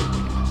over.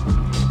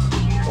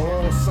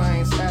 All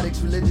science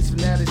addicts, religious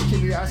fanatics,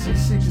 curiosity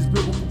seekers,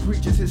 biblical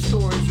preachers,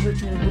 historians,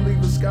 ritual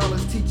believers,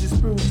 scholars, teachers,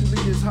 spiritual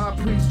leaders, high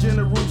priests,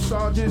 generals,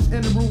 sergeants,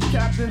 in the room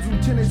captains,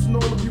 lieutenants, and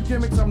all of you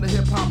gimmicks. I'm the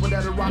hip hopper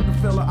that a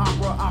Rockefeller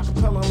opera,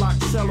 acapella, lock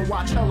the cellar,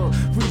 watch hella,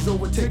 freeze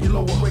over, take it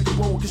lower, break a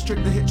roll,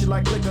 constrict hit you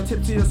like liquor,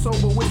 tipsy or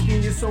sober, whiskey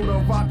in your soda,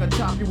 vodka,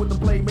 chop you with the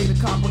blade made of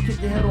copper,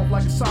 kick your head off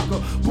like a soccer,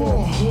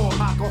 boom,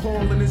 alcohol,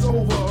 and it's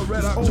over.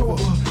 Red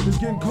October, it's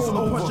getting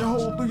colder, punch a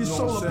hole through your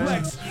solar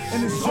plex,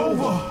 and it's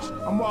over.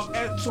 I mark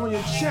X on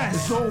your chest.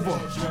 It's over.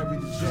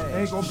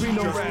 Ain't gonna be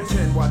no rest.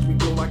 10, watch me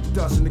blow like the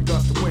dust in the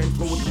gust of wind.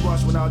 Flow with the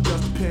rush when I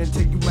adjust the pen.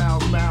 Take you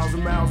miles, miles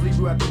and miles. Leave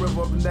you at the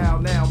river up and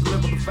down. Now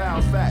deliver the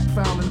fouls. Fact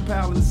found in the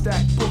pile in the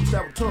stack. Books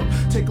that were took.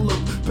 Take a look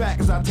back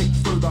as I take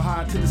you further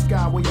high to the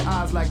sky where your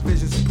eyes lack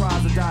vision.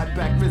 Surprise, I died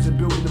back risen.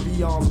 Building the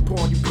beyonds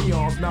upon you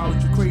peons.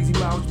 Knowledge you crazy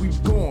miles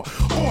we've gone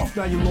off.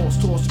 Now you're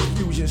lost, tossed to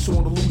confusion. So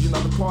an illusion.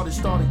 I departed,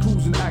 started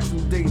cruising. Action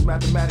the days.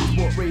 Mathematics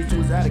brought raised to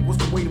his attic.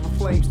 What's the weight of a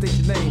flame? State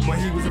your name. But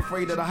he was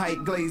afraid of the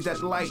height. Glazed at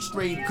the light.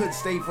 Straight. Couldn't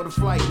stay for the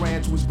flight.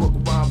 Ran to his book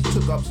of rhymes.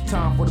 Took up some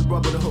time for the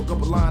brother to hook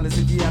up a line as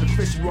if he had a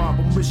fishing rod.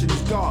 But mission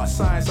is God.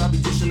 Science, I'll be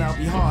dishing out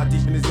be hard.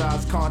 Deep in his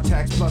eyes,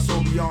 contacts plus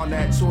or beyond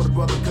that. So the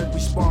brother could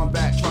respond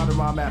back. Try to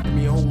rhyme after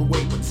me and hold the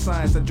weight. But the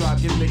science I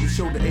drive, give niggas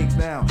shoulder aches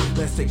now.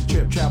 Let's take a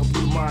trip, travel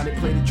through the mind. They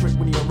play the trick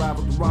when he arrive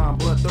with the rhyme.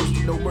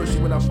 Bloodthirsty, no mercy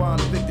when I find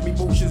the victim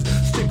emotions.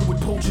 Sticking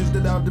with potions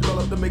that I've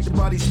developed to make the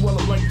body swell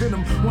up like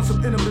venom. Once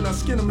I'm in them, then I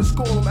skin them and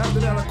score them. After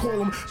that, I call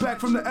them back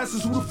from the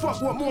essence. Who the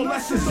fuck want more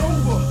lessons? It's over.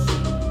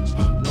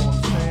 Know what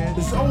I'm saying?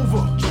 It's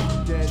over.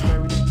 Dead,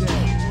 buried to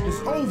dead. It's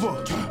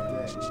over.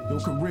 Your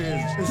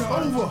careers, it's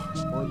over.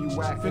 Or you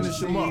whack, finish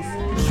him up.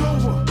 It's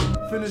over.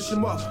 Finish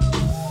him up.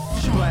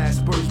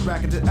 Blast burst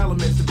back into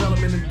elements.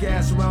 Development of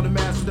gas around the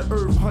mass of the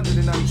earth.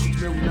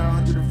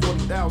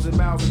 196,940,000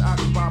 miles and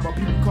occupied by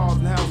people, cars,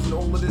 and houses.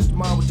 All of this to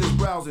mine was just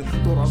browsing.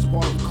 Thought I was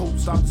part of the code.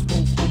 Stop the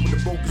smoke, open the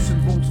focus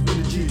and volts of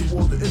energy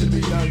towards the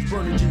enemy. Now he's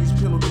burning G's.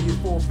 Penalty is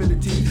for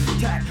affinity.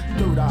 Attack,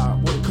 third eye,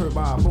 what a curve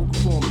eye. Vocal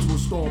form into a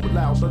storm with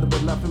loud thunder,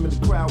 but left him in the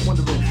crowd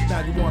wondering.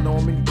 Now you wonder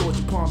how many thoughts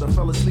you ponder.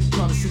 Fell asleep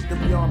trying to seek the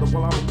beyond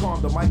while I'm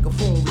upon the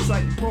microphone.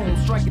 Reciting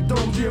poems, striking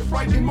domes, yeah,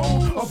 frightening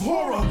moan of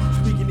horror.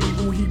 Speaking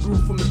evil Hebrew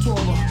from the Torah.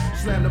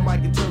 Slam the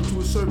mic and turn to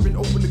a serpent.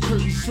 Open the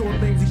curtain, saw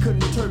things he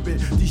couldn't interpret.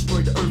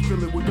 Destroyed the earth,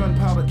 fill it with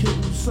gunpowder.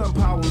 Capable of sun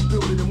power,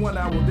 build it in 1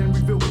 hour. Then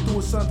revealed it through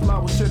a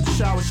sunflower. Sent the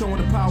shower, showing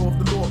the power of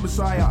the Lord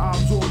Messiah. I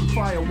absorb the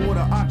fire,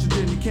 water,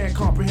 oxygen. You can't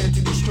comprehend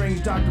to these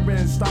strange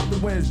doctrines. Stop the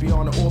winds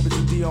beyond the orbits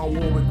of Dionne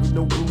Warwick with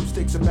no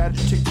broomsticks and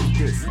magic tricks with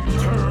this.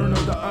 Turn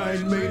of the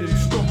Iron Maiden,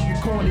 stalk your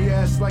corny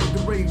ass like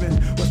the Raven.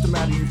 What's the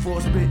matter? You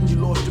frostbitten, you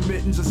lost your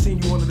mittens. I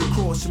seen you under the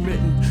cross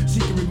submitting,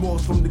 seeking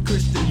remorse from the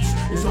Christians.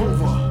 It's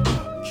over.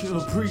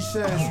 Killer Priest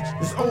says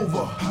it's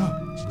over.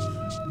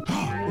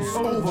 It's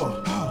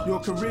over. Your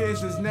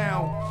careers is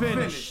now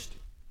finished.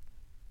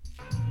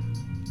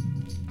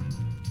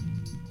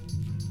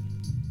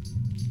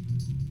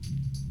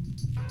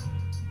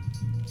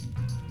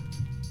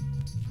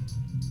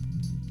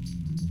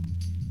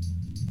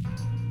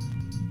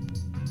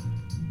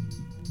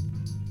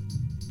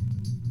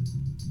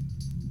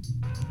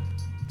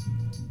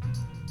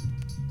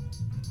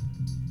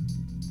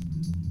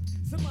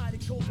 Somebody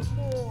called the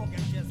morgue, I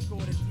just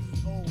called it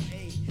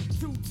DOA.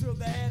 2 to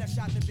the head, I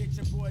shot the bitch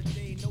a boy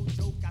day. No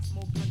joke, I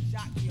smoke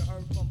gunshot, you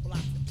heard from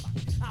blocks and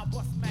blocks. I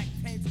bust Mac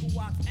 10,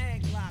 squats,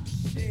 and glocks,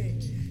 shit.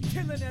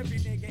 Killing every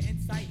nigga in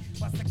sight.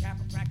 Bust a cap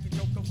and crack the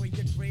joke away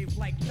your grave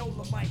like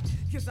Dolomite.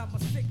 Cause I'm a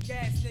sick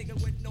ass nigga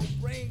with no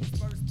brains.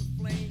 Burst the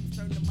flames,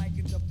 turn the mic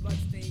into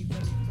bloodstains.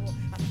 Every floor,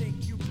 I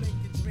think you blink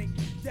and drink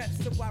death.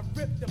 So I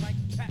rip the mic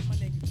and pat my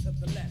nigga to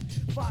the left.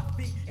 5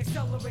 feet,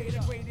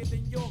 accelerator greater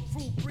than your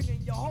crew.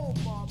 Bringing your home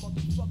bar,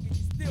 motherfucker, you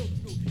still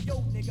through.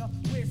 Yo nigga,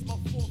 where's my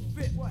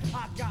forfeit?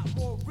 I got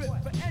more rip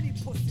for any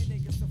pussy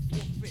niggas to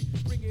forfeit.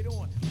 Bring it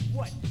on,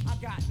 what? I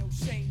got no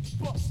shame.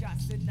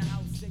 Buckshots in the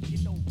house and you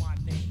know my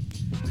name.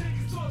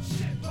 Niggas talk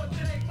shit, but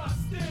that ain't my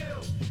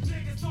style.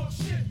 Niggas talk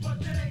shit, but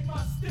that ain't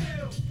my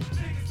style.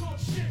 Niggas talk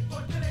shit,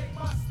 but that ain't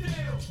my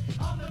style.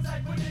 I'm the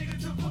type of nigga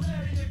to put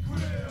that in your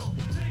grill.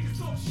 Niggas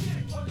talk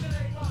shit, but that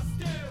ain't my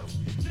style.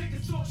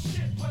 Niggas talk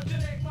shit, but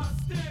that ain't my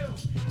style.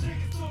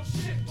 Niggas talk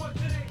shit, but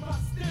that ain't my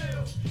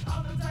style.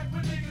 I'm the type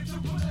of nigga to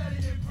put that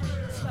in your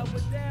grill. Slow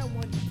it down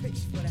when you pitch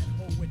for that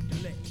hole with the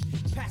lick.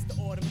 Pass the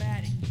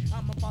automatic.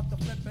 I'm about to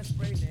flip and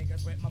spray, nigga.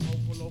 niggas with my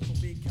vocal local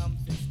becomes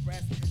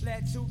expressed.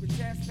 Led to the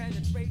chest,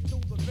 penetrate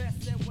through the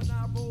vest. And when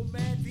I roll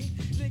mad deep,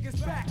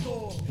 niggas back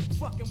off.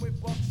 Fucking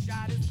with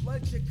buckshot is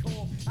blood you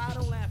call. I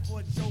don't laugh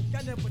for a joke,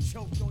 I never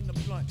choked on the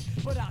blunt.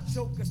 But I'll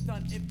choke a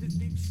stunt if this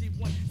deep she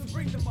wants. So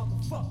bring the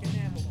motherfucking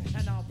ammo,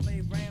 and I'll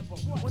play Rambo.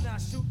 When I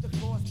shoot the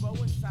crossbow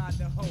inside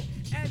the hoe.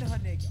 And her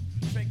nigga,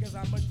 figures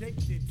I'm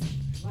addicted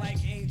to.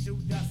 Like angel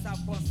dust, I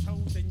bust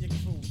holes in your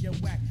crew. You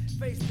whack,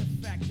 face the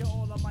fact, you're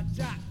all on my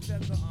jock.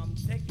 Tether, I'm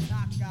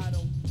TikTok, I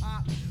don't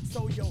pop.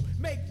 So yo,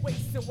 make way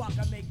so I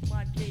can make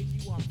my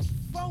debut. I'm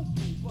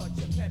funky, but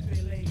your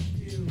Pepe late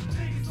view.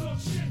 Niggas talk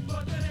shit,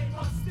 but that ain't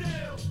my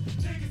style.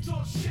 Niggas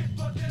talk shit,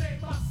 but that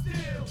ain't my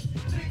style.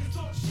 Niggas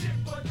talk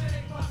shit, but that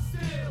ain't my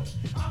style.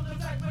 I'm the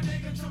type of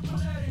nigga to put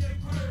that in your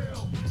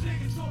grill.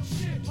 Niggas talk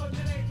shit, but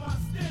that ain't my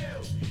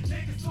style.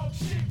 Niggas talk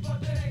shit,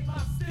 but that ain't my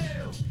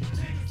style.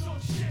 Niggas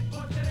talk shit,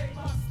 but that ain't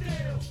my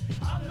style.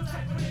 I'm the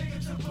type of nigga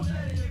to put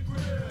that in your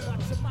grill.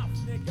 Watch your mouth,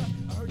 nigga.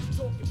 I heard you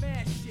talking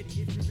mad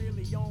shitty. If you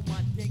really on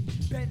my dick,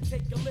 Ben,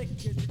 take a lick.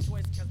 Here's your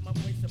choice, cause my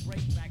voice will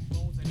break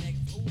backbones and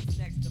next. Who's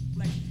next to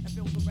flex? And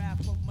feel the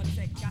wrath of my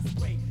tech. I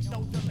spray,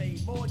 no delay.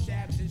 More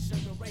dabs than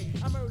Sugar Ray.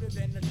 I murder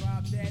than the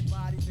drop dead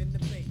bodies in the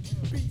bay.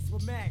 Beats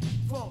with Mac,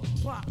 funk,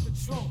 pop the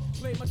trunk.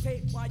 Play my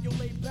tape while you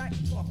lay back,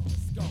 fuck the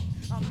skunk.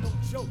 I'm no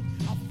joke.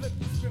 I flip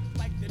the script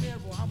like De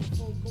Niro. I'm a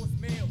full course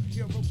meal.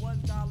 You're a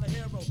 $1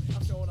 hero.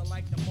 I'm sorta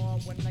like the mall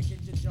when I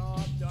get your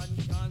job done.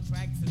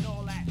 Contracts and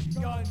all that.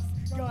 Guns.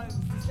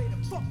 Stay the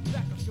fuck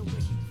back. I feel the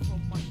heat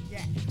from my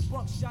gat.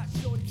 Buckshot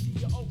shorty, see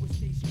you always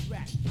stay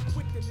strapped.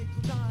 With the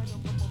nickel 9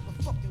 on my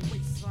motherfucking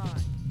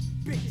waistline.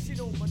 Big shit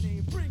on my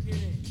name, bring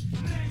it in.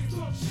 Niggas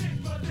talk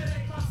shit, but that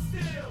ain't my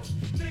style.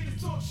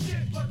 Niggas talk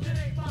shit, but that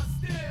ain't my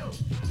style.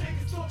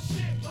 Niggas talk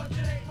shit, but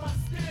that ain't my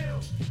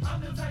style.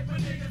 I'm the type of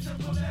nigga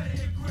to put that in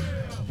your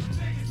grill.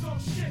 Niggas talk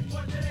shit,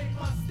 but that ain't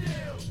my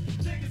style.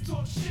 Niggas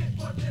talk shit,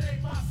 but that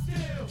ain't my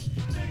style.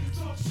 Niggas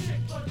talk shit,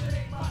 but that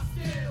ain't my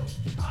style.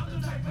 I'm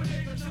the type of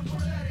nigga to put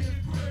that in your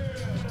grill.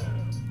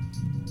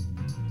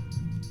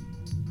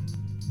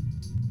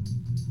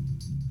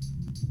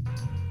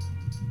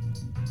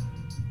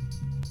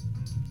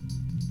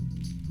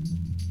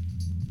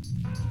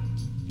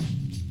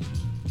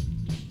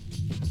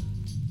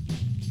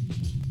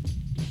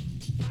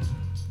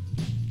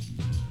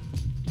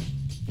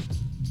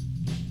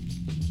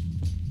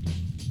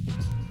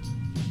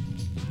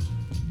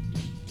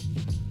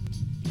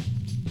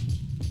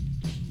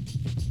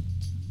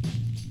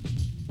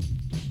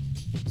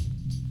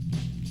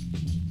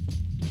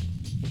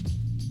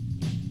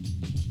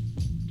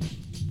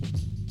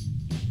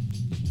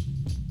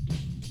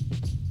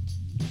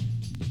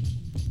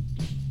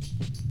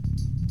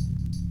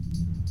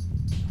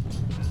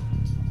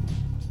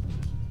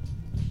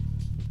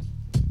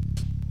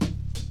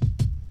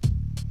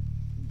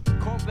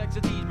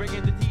 Complexities bring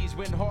entities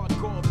when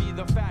hardcore be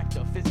the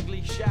factor.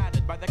 Physically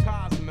shattered by the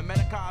cosm and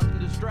metacosm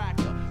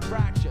distractor.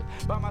 Fractured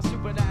by my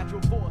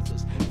supernatural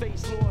forces.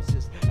 Face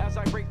losses as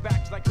I break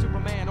backs like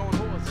Superman on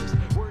horses.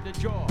 Word to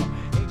jaw,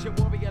 ancient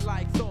warrior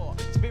like Thor.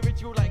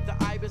 Spiritual like the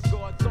ibis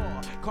god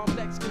Thor.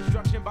 Complex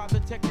construction by the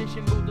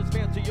technician will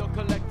dismantle your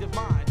collective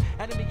mind.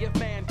 Enemy of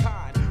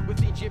mankind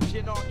with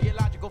Egyptian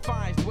archaeological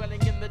finds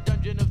dwelling in the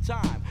dungeon of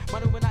time.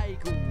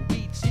 Manumanaiku,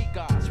 beat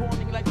seeker,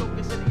 swarming like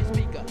locusts in your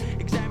speaker.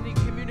 Examining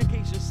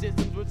communication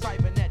systems with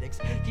cybernetics.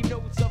 Keep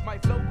notes of my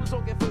flows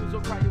or get flows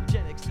or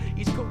cryogenics.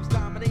 East Coast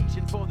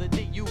domination for the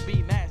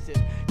DUB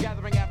massive.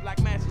 Gathering at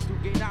black masses to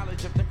gain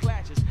knowledge of the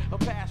clashes of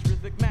past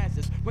rhythmic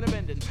masses. When I'm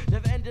ending,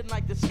 never ending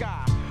like the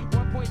sky.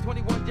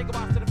 1.21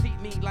 gigawatts to defeat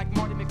me like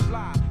Marty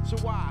McFly. So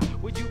why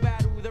would you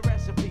battle the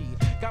recipe?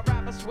 Got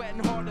rappers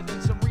sweating harder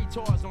than some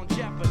retards on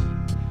Jeopardy.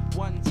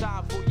 One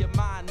time for your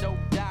mind, no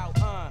doubt.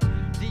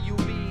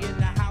 DUB in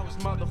the house,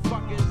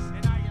 motherfuckers.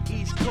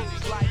 East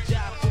Coast like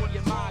that for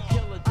your mind,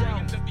 killer Del.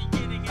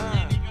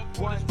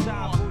 One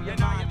time for your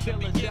mind,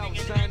 killer Del,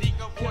 son.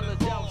 Killer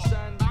Del,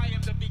 son. I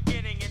am the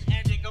beginning and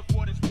ending of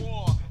what is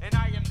war. And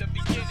I am the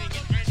beginning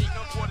and ending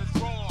of what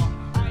is raw.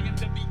 I am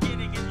the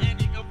beginning and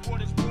ending of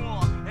what is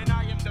war. And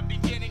I am the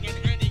beginning and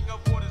ending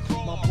of what is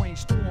raw. My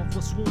brainstorm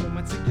for swarm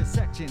into your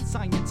section.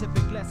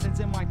 Scientific lessons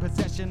in my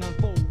possession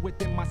unfold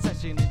within my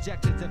session.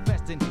 Injections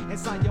infesting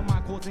inside your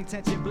mind, causing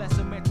tension.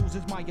 Blessing mentals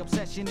is my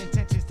obsession.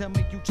 Intentions to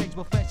make you change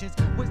professions.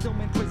 Wisdom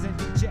in prison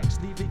dejects,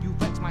 leaving you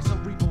vexed. My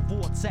cerebral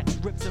vortex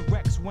rips and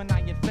wrecks when I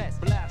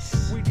infest.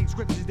 Bless. Reading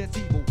scriptures that's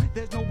evil.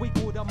 There's no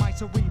equal to my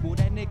cerebral.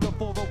 That nigga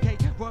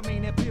 4OK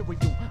remain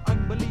imperial.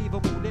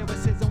 Unbelievable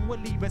lyricism will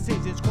leave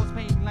incisions. Cause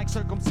pain like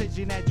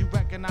circumcision as you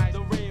recognize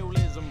the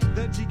realism.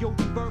 The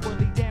G.O.D.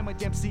 verbally damage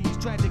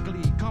MCs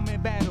tragically. Come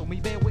and battle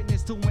me, bear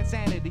witness to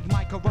insanity.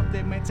 My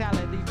corrupted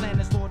mentality, plan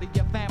to slaughter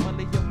your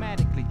family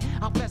automatically.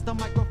 I bless the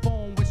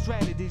microphone with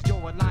strategies.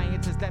 Your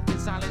alliance is left in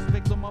silence,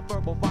 victim of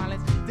verbal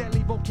violence.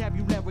 Deadly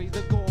vocabulary,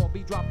 the gore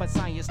be dropping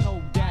science,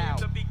 no doubt. I am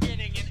the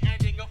beginning and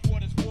ending of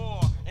what is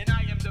war. And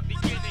I am the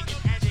beginning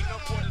and ending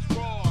of what is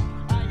raw.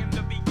 I am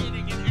the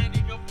beginning and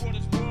ending of what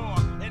is war.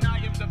 And I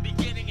am the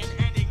beginning and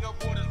ending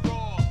of what is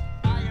raw.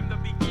 I am the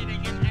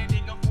beginning and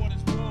ending of what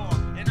is war.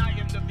 And I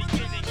am the beginning.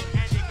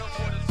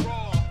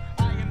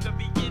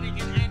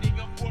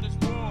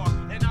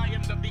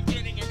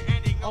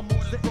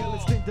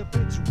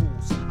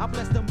 I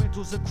bless the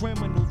mentals of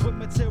criminals with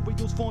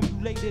materials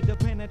formulated to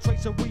penetrate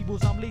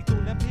cerebrals. I'm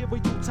lethal,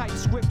 imperial type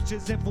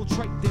scriptures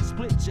infiltrate this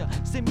split ya,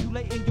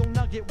 stimulating your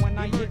nugget when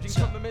I hit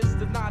ya. From the mist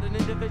of not an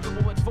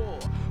individual at four.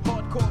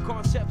 Hardcore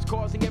concepts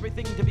causing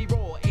everything to be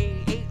raw.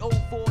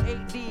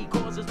 A8048D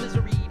causes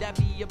misery that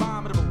be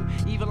abominable,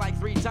 even like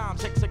 3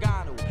 times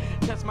hexagonal.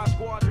 Test my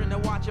squadron to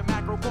watch a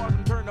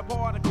macrocosm turn to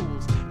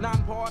particles.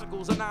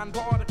 Non-particles are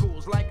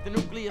non-particles, like the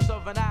nucleus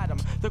of an atom.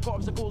 The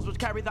corpuscles which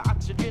carry the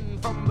oxygen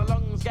from the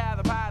lungs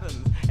gather patterns.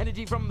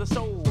 Energy from the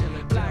soul,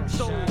 black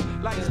soul,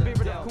 like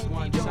spirit of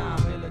Kunti Joe.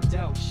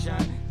 Philadelphia,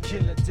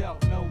 killer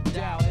dealt, no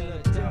doubt.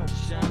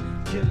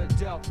 Philadelphia, killer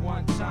dealt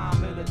one time.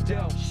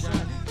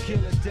 Philadelphia,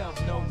 killer dealt,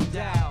 no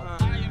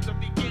doubt. I am the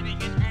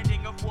beginning and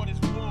ending of what is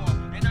war,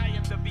 and I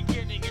am the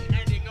beginning and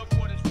ending of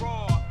what is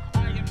raw.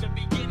 I am the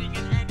beginning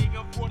and ending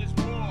of what is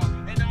war,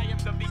 and I am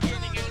the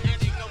beginning and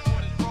ending of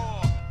what is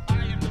raw.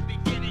 I am the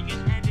beginning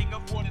and ending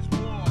of what is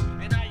war,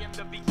 and I am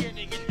the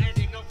beginning and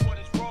ending of what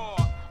is raw.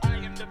 I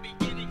am the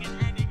beginning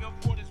and ending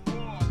of what is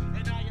war,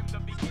 and I am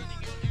the beginning and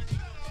ending of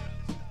what is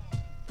raw.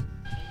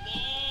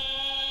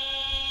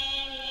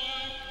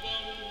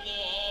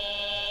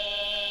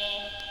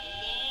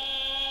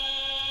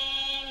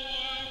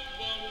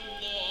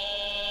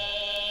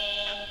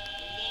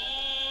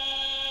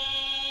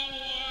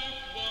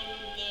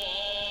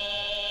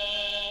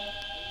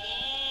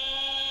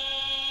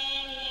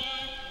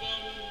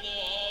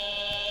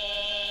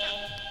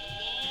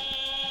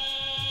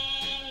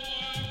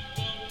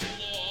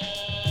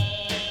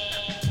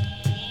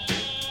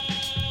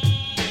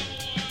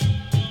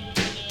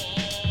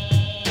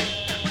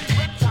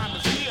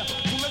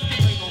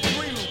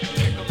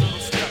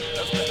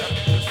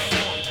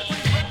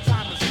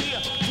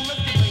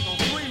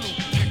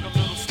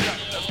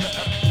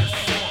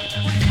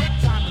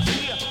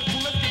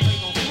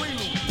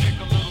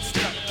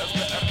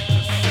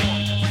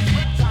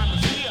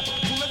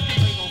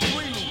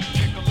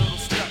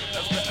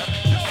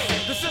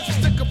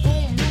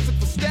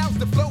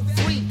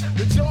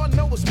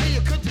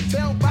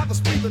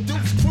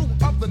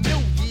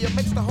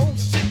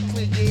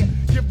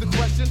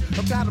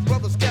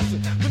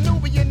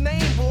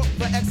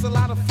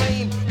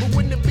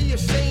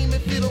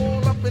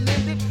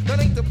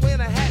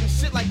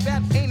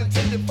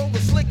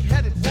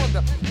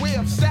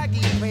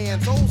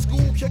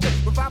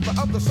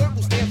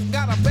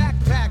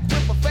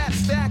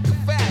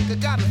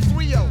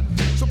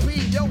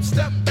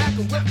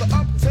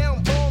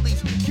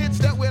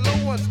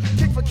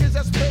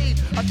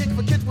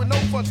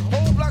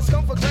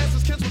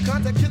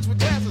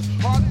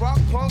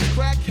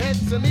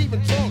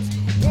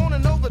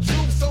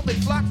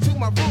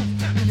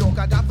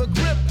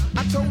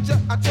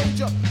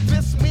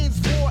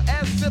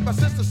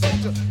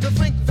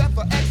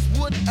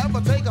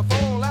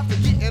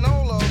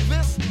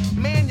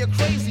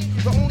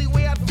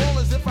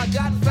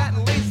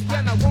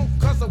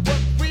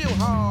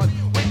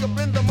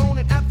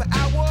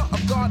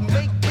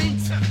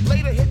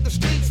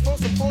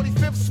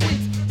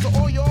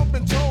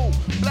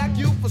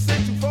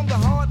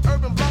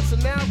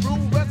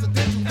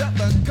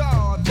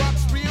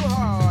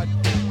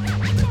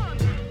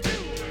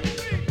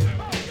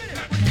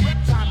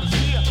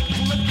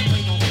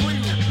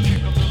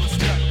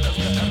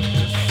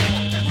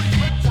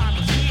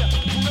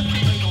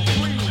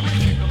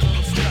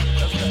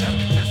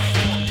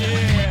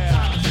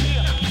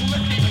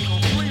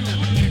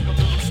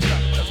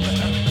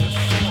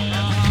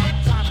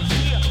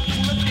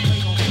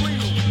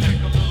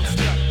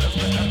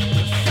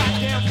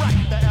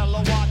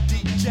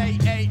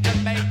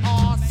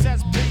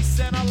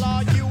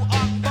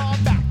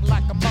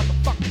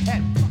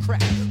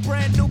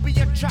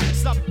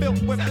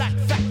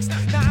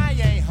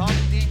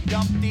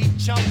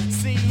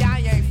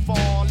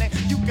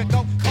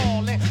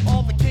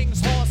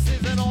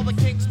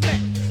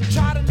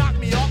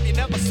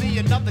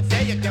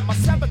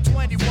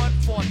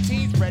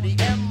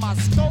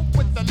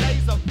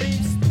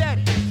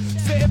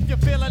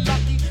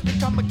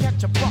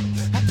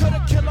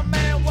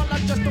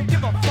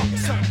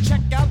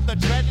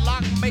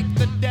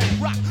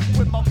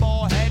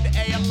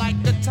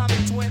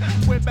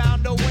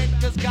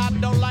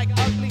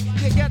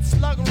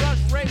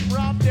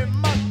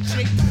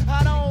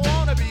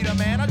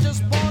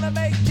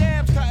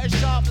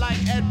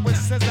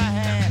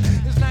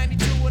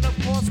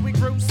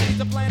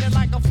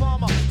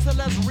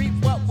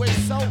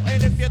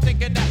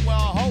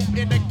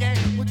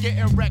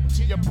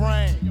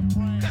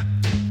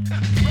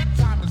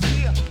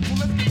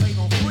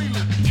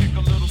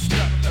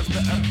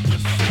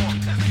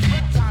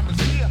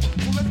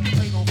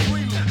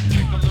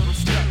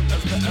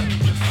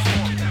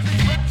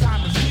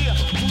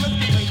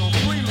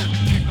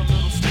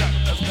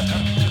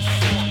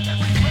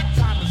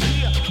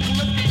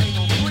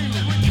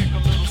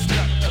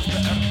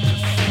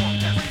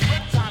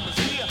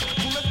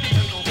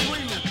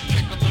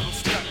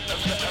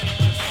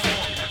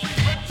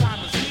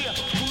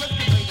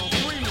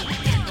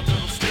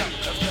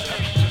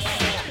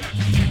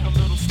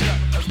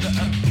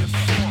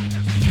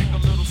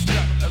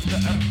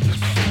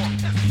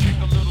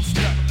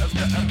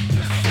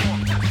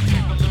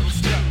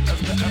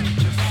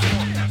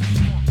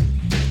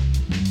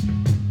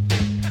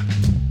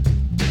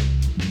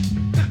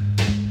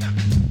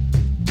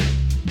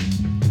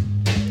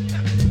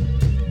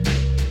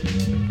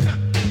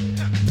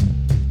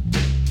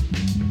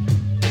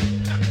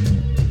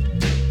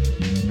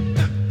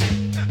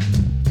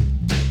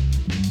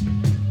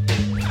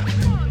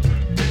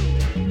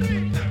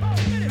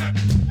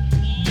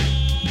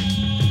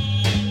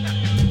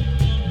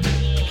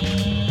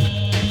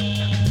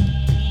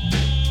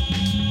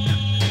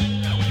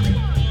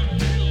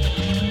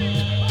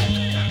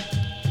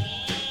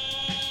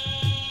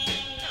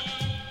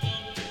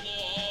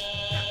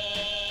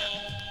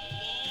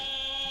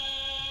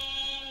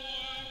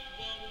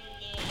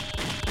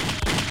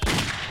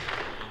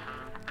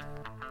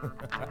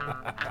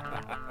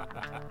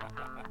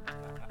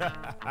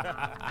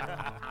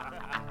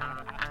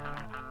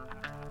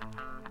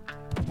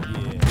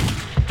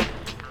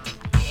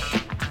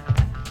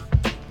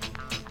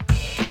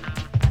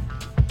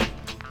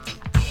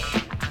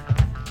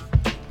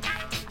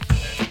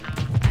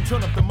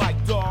 Turn up the mic,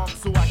 dog,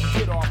 so I can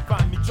get off.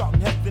 Find me Charlton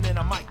Heston and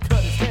I might cut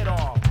his head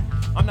off.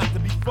 I'm not to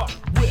be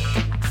fucked with.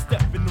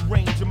 Step in the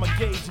range of my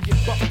gauge and get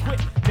bucked quick.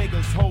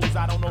 Niggas, hoes,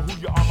 I don't know who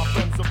you are, my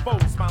friends or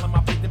foes. Smiling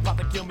my face and plot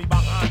to kill me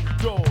behind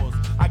doors.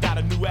 I got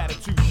a new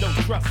attitude, no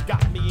trust.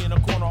 Got me in a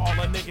corner, all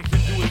a nigga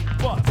can do is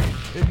bust.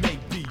 It may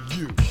be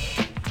you.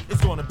 It's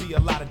gonna be a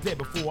lot of dead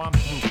before I'm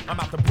through. I'm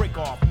out to break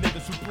off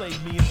niggas who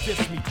played me and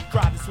dissed me.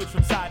 Tried to switch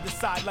from side to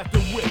side like to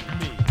whip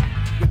me.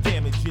 The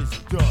damage is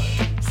done.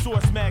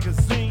 Source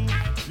Magazine,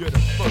 you're the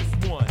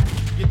first one.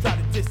 You try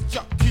to diss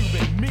Chuck Cube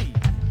and me.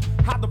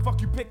 How the fuck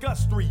you pick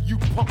us three? You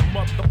punk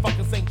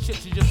motherfuckers ain't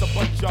shit, you just a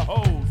bunch of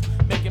hoes.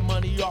 Making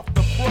money off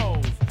the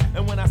pros.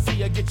 And when I see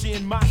you get you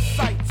in my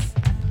sights,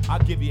 I'll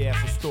give your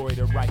ass a story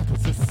to write,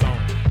 cause it's on.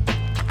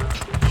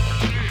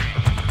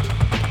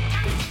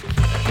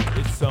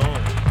 It's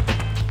on.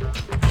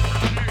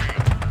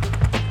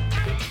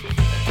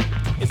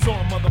 It's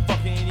on,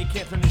 motherfucker, and you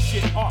can't turn this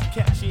shit off.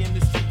 Catch you in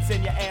the streets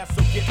and your ass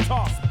will get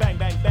tossed. Bang,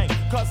 bang, bang,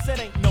 cause it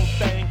ain't no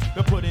thing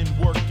to put in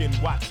work and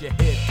watch your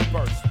head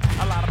burst.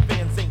 A lot of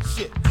fans ain't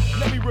shit.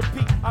 Let me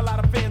repeat, a lot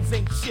of fans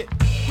ain't shit.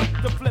 Quick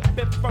to flip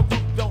if a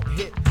group don't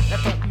hit.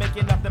 That's not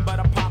making nothing but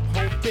a pop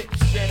hole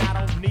bitch. And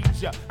I don't need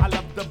ya, I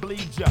love to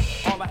bleed ya.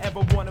 All I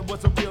ever wanted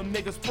was a real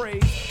nigga's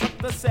praise. But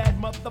the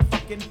sad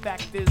motherfucking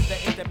fact is there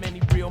ain't that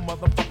many real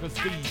motherfuckers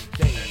these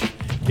days.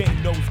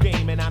 Game knows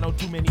game, and I know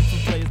too many to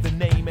players to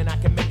name, and I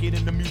can make it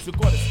in the music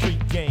or the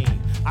street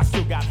game. I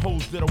still got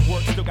hoes that'll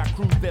work, still got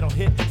crews that'll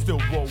hit, still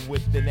roll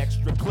with an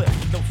extra clip.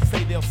 Those who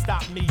say they'll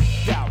stop me,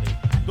 doubt it.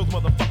 Those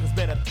motherfuckers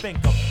better think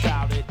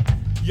about it.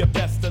 You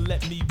best to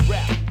let me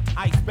rap.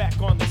 Ice back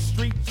on the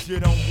streets, you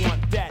don't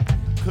want that,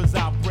 cause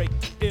I'll break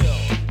ill.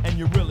 And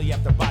you really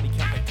have to body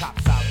count the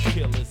cops, I'll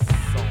kill this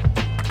song.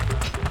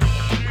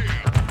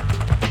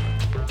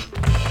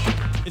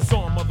 It's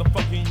on,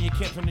 motherfucker, and you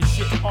can't turn this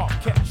shit off.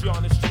 Catch you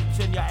on the streets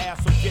and your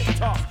ass will get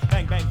tossed.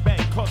 Bang, bang, bang,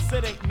 cause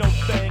it ain't no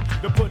thing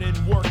to put in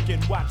work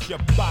and watch your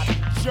body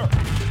jerk.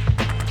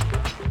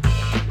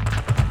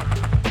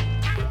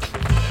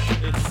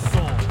 It's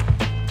on.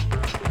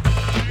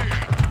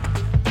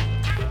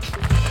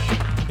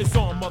 It's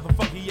on,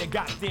 motherfucker, you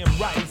goddamn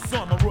right. It's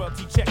on my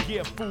royalty check,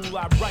 yeah, fool,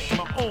 I write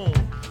my own.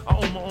 I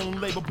own my own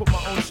label, put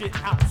my own shit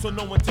out, so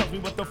no one tells me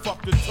what the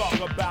fuck to talk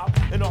about.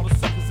 And all the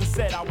suckers that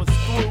said I was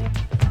through,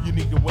 you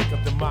need to wake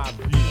up to my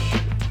view.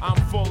 I'm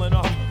falling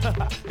off,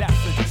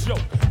 that's a joke.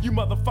 You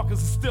motherfuckers are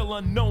still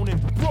unknown and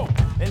broke,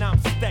 and I'm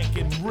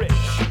stankin' rich.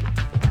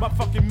 My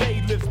fucking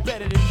maid lives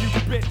better than you,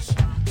 bitch.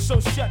 So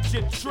shut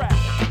your trap.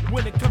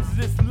 When it comes to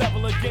this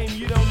level of game,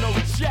 you don't know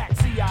jack.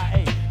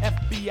 CIA,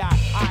 FBI,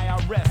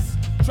 IRS.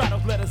 Try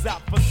those letters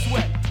out for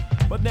sweat,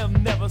 but they'll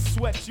never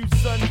sweat you,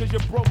 son, cause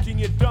you're broke and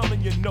you're dumb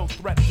and you're no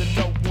threat to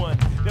no one.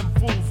 Them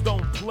fools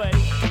don't play.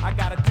 I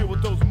gotta deal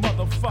with those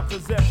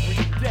motherfuckers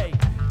every day.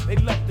 They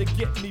love to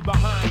get me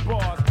behind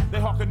bars. They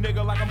hawk a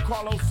nigga like I'm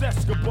Carlos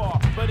Escobar,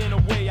 but in a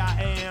way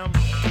I am.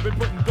 Been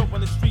putting dope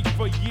on the street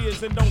for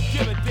years and don't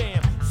give a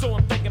damn. So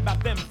I'm thinking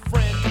about them,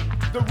 friend.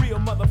 The real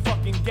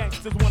motherfucking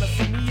gangsters wanna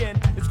see me in.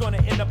 It's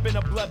gonna end up in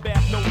a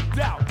bloodbath, no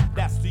doubt.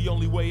 That's the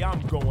only way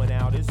I'm going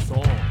out. It's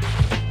on.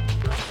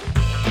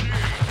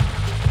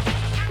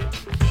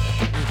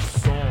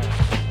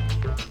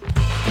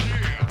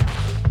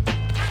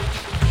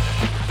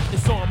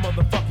 It's on,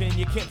 motherfucker, and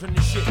you can't turn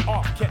this shit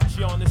off. Catch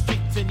you on the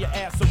streets and your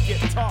ass will get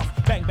tossed.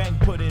 Bang, bang,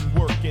 put in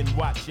work and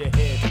watch your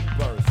head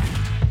burst.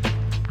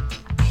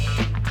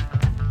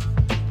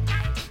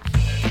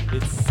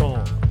 It's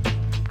on.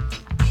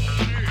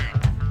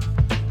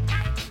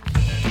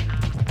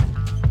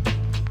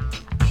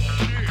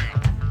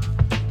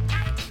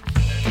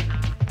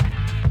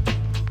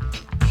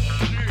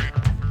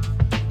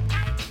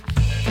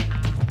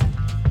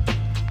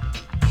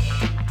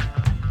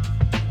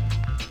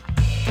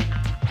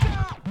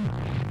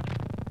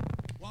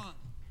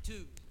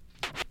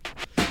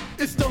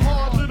 It's the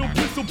hard little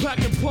pistol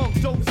packing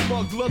punk dope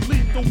smuggler.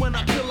 Lethal when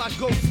I kill, I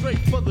go straight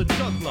for the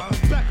juggler.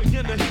 Back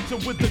again to hit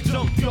you with the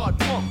junkyard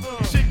pump.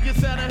 Shit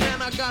gets out of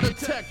hand, I got a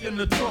tech in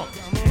the trunk.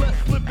 Let's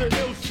flip the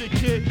hill shit,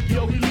 kid.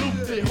 Yo, he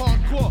looped it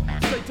hardcore,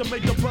 straight to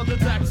make the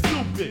brothers act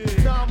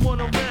stupid. Now I'm on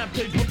a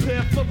rampage,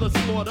 prepare for the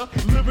slaughter.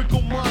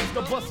 Lyrical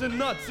monster busting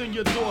nuts in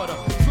your daughter.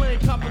 Slaying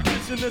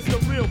competition is the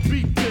real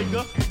beat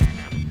digger.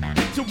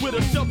 Hit you with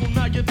a shovel,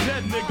 now you're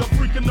dead, nigga.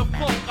 Freaking the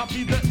funk, I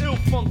be the ill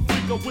funk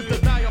freaker with the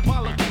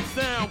diabolical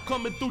sound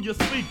coming through your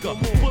speaker.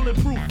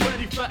 Bulletproof,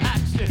 ready for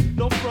action.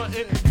 No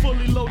frontin',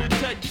 fully loaded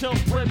tech jump,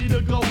 ready to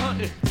go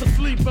hunting. To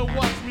sleep and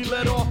watch me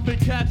let off and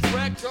catch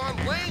wreck. John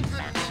Wayne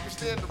couldn't even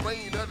stand the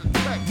rain of the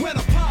track. When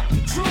I pop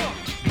the trunk,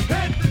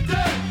 head to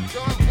death.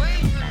 John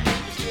Wayne couldn't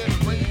even stand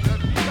the rain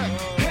of the track.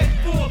 Head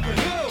for the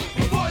hill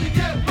before you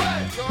get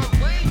wet. John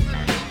Wayne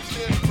couldn't even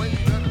stand the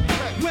rain of the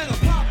track. When I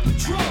pop the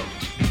trunk,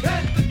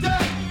 head to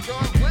death.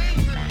 John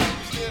Wayne couldn't even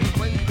stand the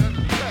rain of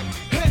the track.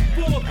 Head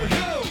for the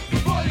hill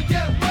before you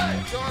get wet.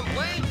 John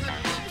Wayne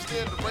couldn't even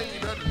stand the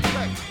rain of the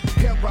track.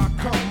 Here I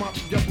come up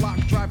your block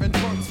driving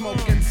drunk,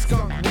 smoking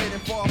skunk, waiting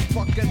for a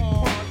fucking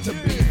punk to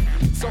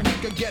beat, so he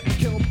could get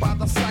killed by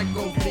the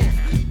psycho thief.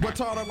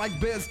 retarded like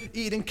Biz,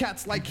 eating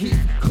cats like Heath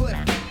Cliff,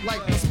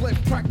 like the split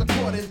crack the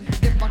cordon.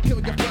 If I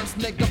kill your first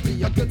nigga,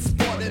 be a good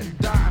sport and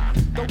die.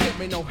 Don't give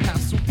me no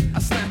hassle. I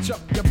snatch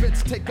up your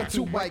bitch, take her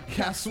to White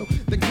Castle,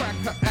 then crack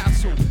her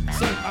asshole.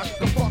 So I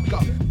can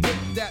fuck her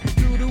with that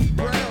doo-doo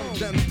brown,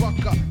 then fuck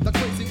her. The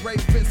crazy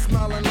rapist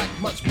smelling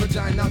like much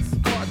vagina.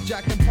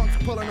 Carjacking punks,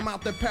 pulling them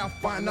out their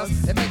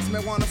pathfinders. It makes me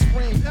wanna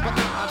scream, but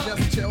now I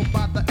just chill.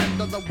 By the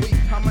end of the week,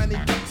 how many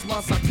ducks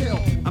must I kill?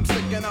 I'm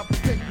sticking up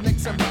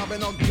picnics and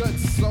robbing all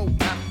goods. So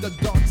after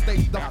dark, stay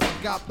the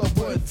fuck out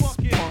the woods.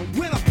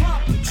 When I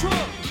pop the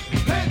trunk,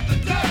 head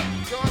the deck.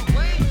 John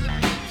Wayne,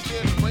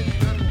 stand the way you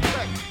done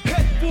back.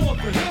 Head for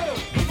the hill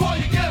before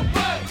you get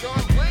wet.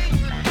 John Wayne,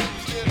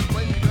 stand the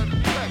way you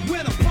done back.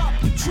 When I pop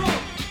the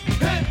trunk,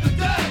 head the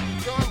deck.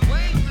 John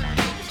Wayne,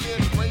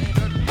 stand the way you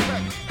done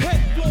back.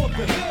 Head for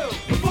the hill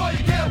before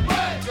you get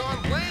wet. John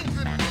Wayne,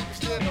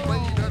 stand the way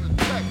you done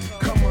back.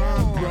 Come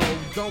on, bro,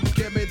 don't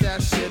give me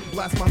that shit.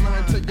 Blast my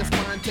line to your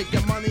spine, take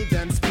your money,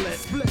 then split.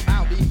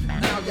 Howdy,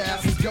 now your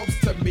ass is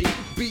ghost to me.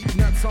 Beat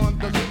nuts on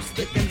the loose,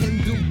 sticking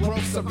Hindu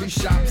grocery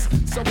shops.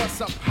 So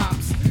what's up,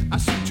 hops? I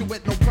shoot you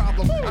with no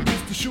problem. I'm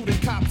used to shooting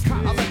cops.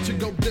 I'll let you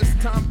go this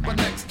time, but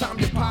next time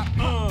you pop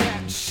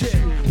that shit,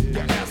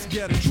 your ass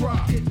get a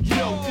drop.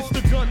 Yo, it's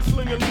the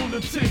gunslinging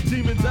lunatic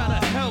demons out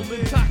of hell.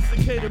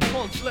 Intoxicated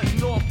punks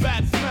letting off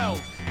bad smell.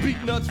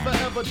 Beat nuts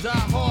forever, die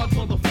hard,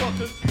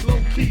 motherfuckers. Low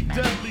key,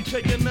 deadly,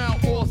 taking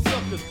out all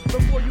suckers.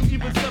 Before you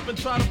even step and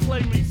try to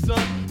play me,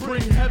 son,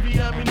 bring heavy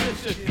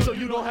ammunition so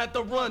you don't have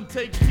to run.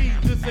 Take heed,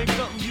 this ain't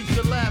something you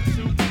should laugh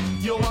to.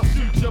 Yo, I'll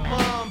shoot your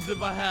moms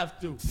if I have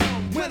to.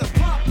 When I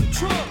pop the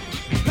trunk,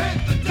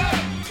 head the deck.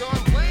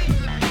 John Wayne,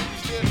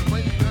 stand the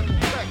way you done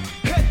back.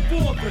 Head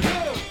for the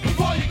hill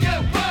before you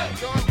get wet.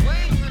 John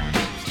Wayne,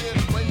 stand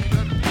the way you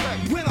done back.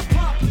 When I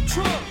pop the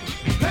trunk,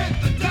 head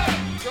the deck.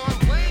 John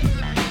Wayne,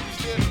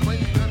 stand the way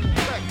you done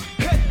back.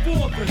 Head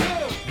for the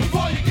hill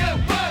before you get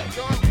wet.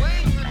 John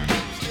Wayne,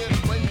 stand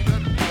the way you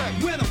done back.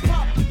 When I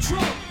pop the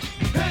trunk,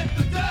 head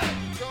the deck.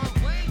 John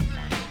Wayne,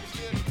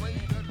 stand the way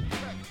you done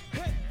back.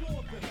 Head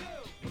for the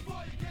hill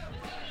before you get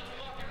wet.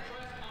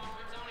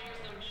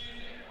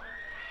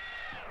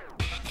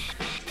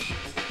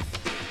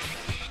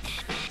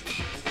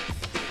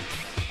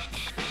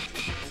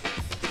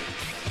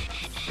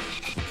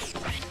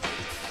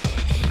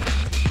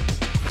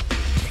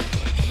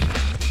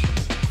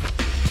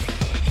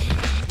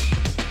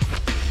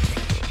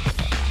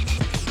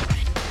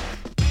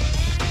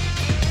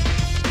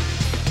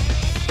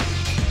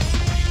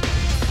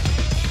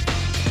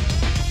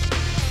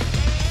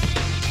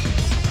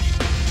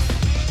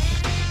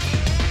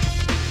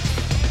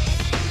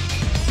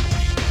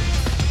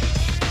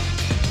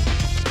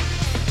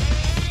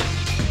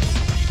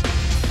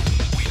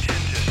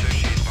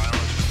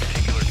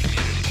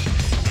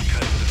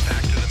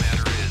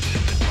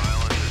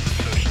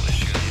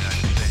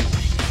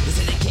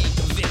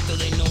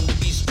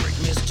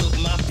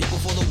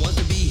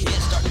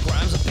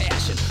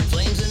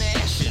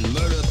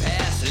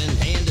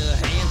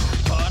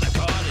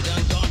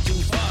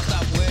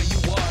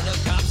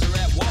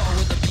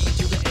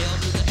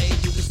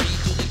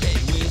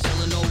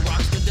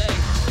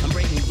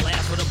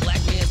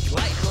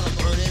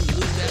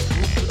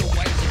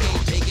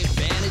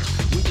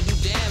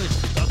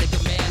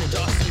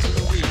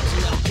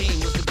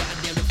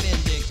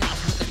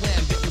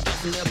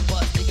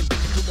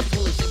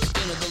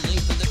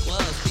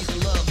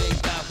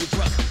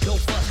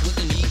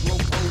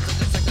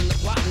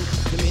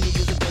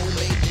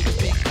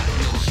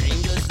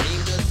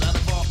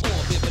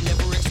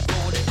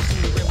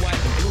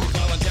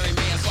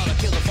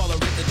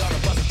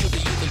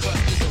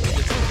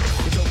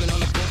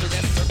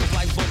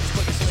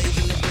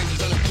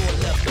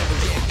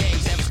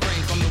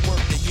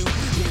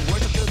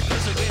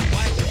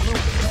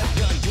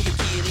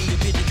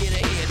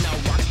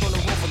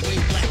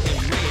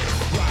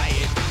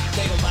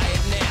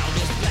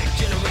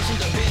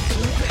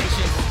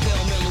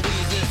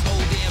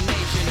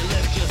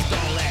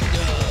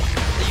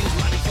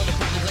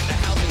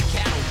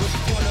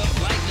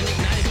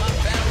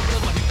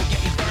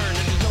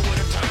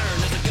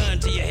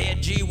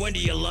 When do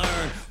you learn?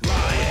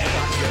 Riot.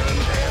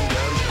 Guns,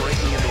 handguns,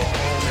 breaking into a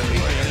home and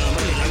beginning to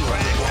move on the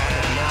block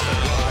of Napa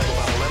Drive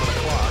about 11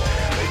 o'clock.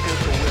 They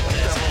pistol whipped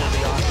several of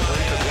the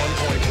occupants. At one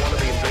point, one of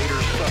the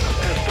invaders stuck a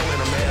pistol in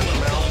a man's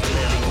mouth,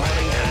 demanding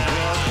money and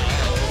drugs.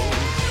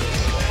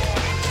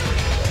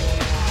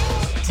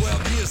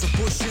 12 years of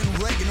Bush and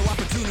Reagan, no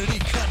opportunity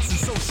cuts and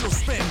social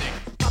spending.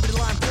 Poverty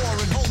line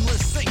pouring,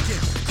 homeless sinking,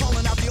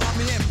 calling out the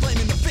army and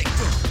blaming the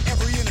victim.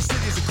 Every inner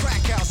city is a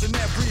crack house and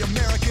every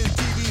American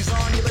TV's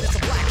on you, but it's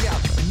a blackout.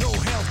 No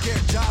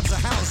healthcare, jobs,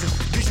 or housing.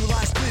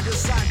 Visualize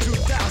Plebiscite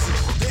 2000.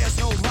 There's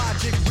no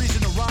logic,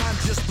 reason to rhyme.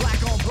 Just black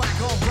on,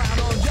 brown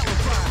on, yellow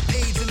crime.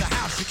 AIDS in the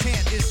house, you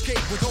can't escape.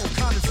 Withhold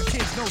condoms for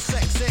kids, no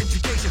sex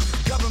education.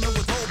 Government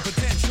withhold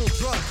potential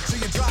drugs. So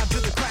you drive to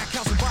the crack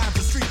house and buy them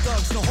for street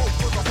thugs. No hope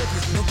for the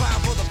hopeless, no power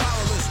for the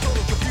powerless.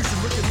 Total confusion,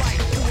 looking like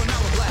through an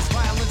hourglass.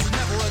 Violence is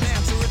never an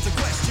answer, it's a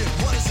question.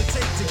 What does it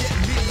take to get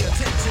media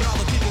attention? All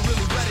the people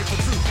really ready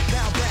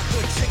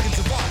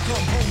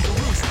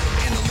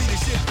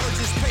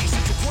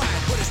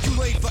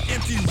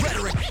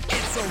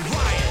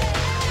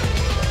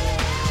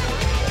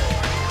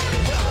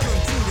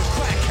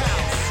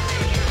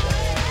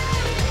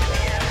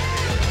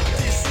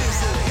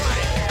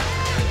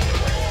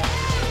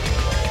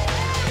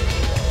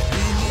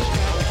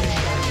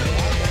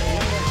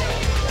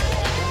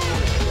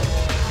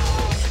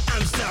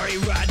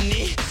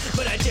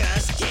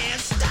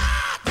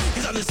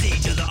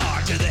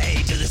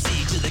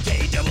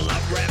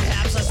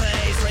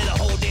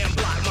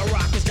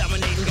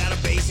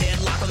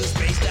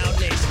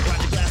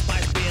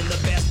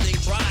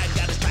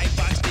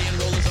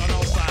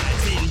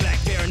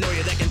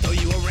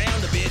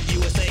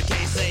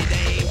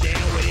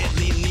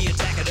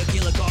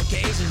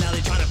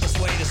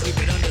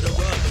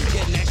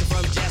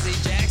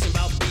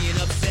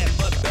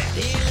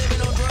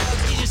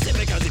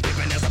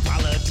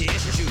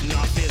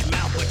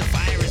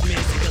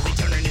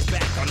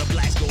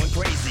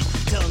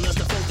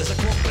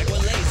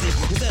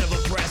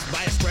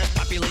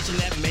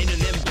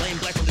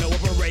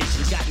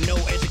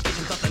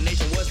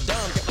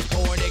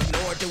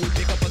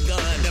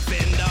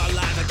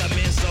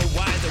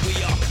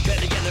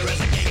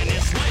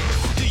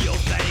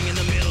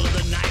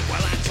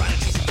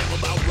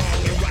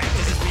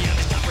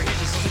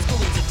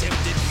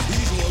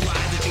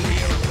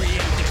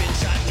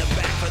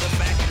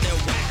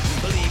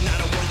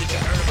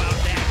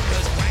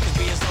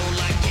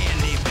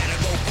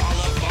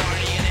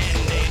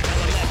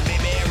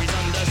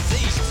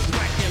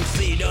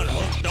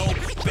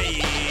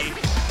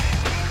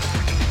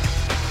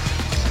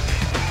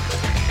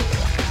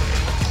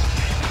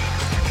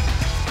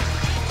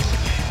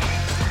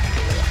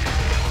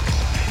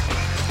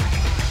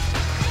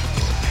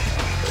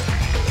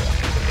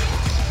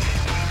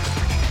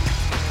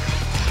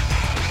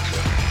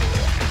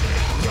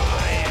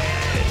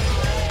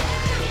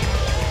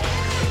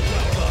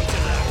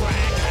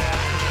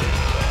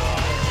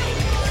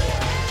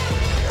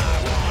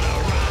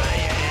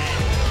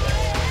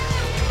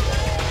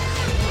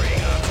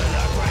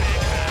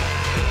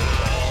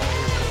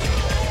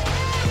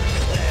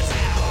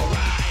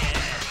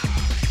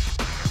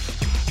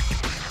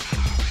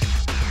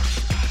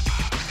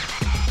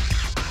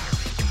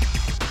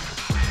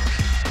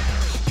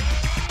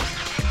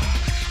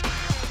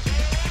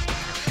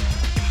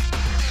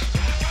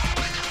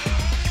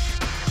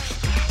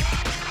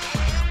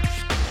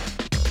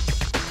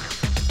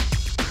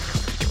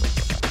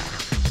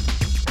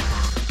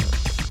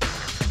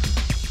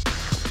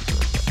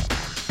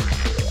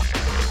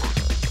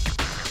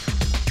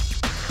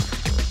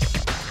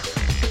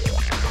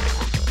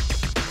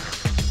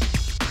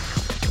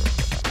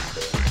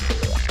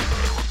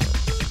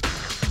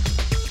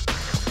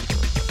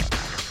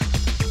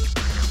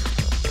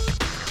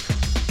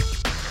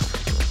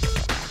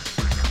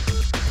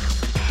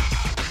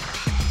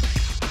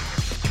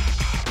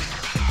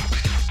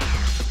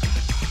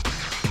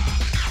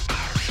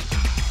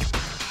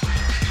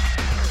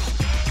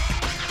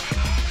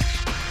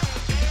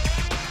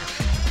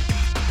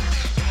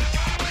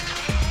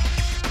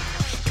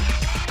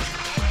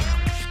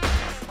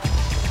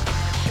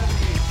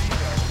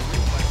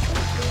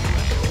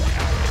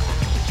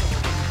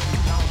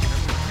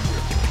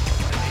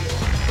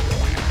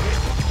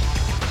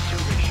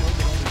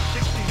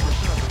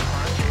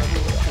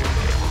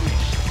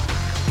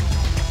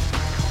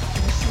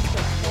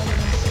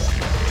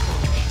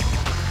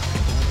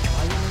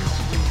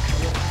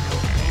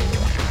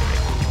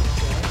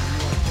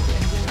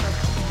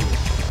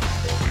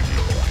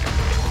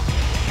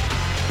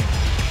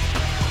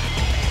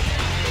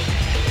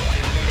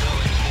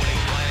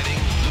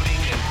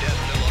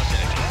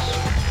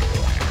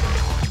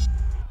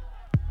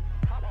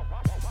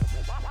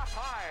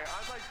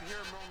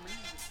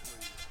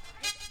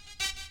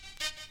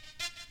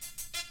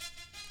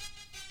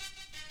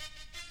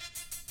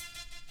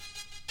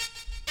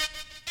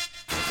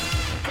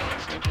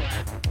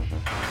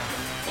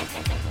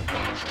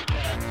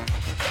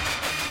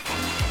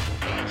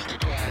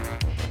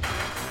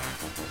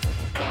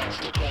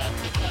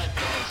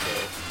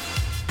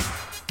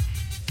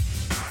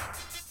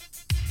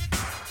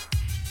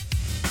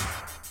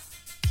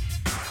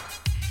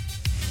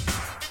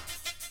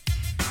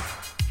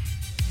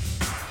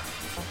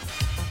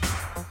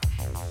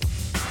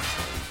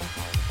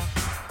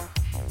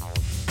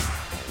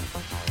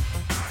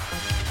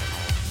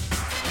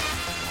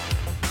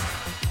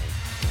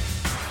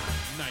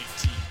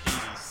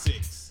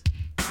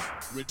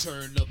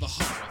return of the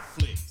horror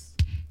flicks.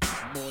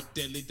 More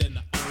deadly than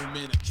the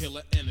Omen, a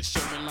killer and a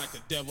showman like the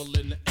devil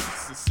in the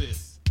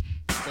Exorcist.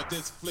 But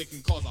this flick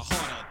can cause a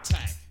heart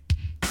attack,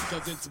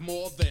 cause it's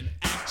more than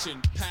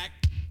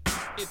action-packed.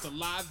 It's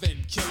alive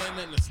and killing,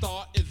 and the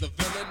star is a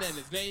villain, and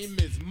his name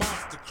is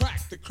Monster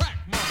Crack, the Crack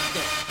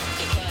Monster.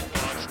 The Crack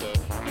Monster. The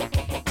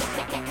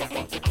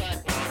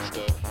Crack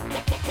Monster. The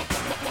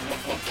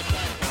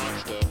Crack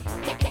Monster.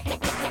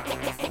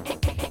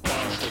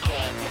 Monster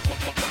Crack.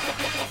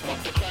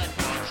 The Crack Monster. The Crack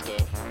Monster.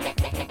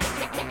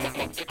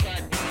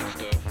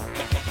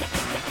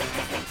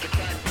 The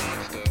Crack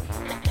Monster.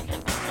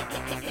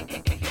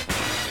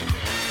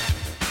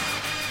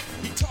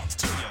 He talks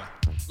to you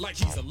like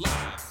he's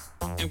alive.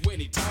 And when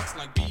he talks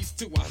like bees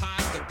to a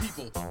hive, the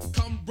people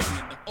come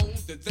running, the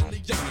oldest and the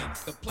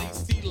youngins. The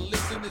place he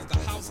lives in is the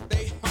house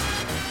they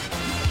hunt.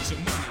 He wants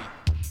your money,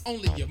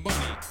 only your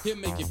money. He'll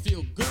make you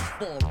feel good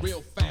for a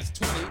real fast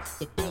 20.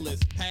 The bill is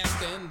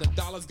passed and the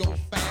dollars go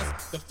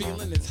fast. The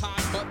feeling is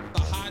high, but the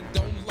high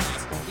don't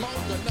last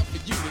long enough for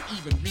you to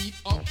even read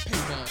a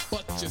paper.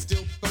 But you're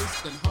still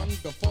thirsting,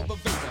 hunger for the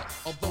vapor.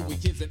 Although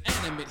he is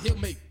inanimate, he'll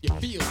make you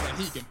feel that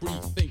he can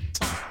breathe, think,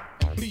 talk,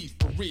 and bleed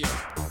for real.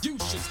 You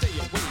should stay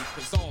away,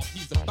 cause all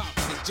he's about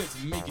is just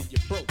making you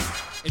broke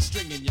and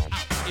stringing you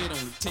out. It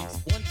only takes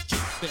one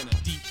kiss, then a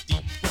deep,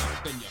 deep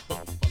breath, then you're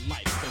hooked for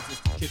life, cause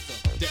it's the kiss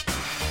of death.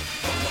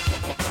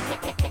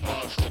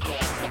 Monster Crack. Monster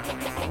Crack.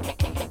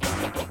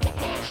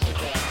 Monster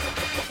Crack.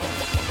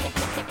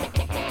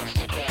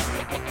 Monster Crack.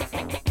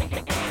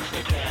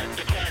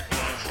 The Crack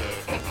Monster.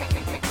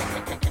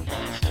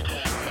 Monster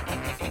Crack.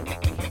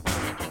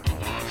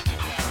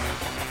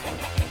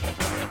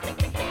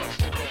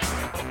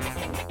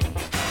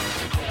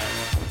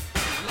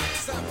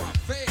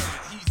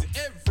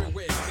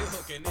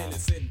 An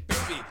innocent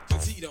baby,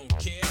 cause he don't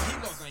care. He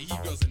loves my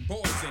girls and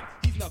boys, and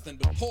he's nothing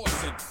but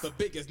poison. The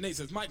biggest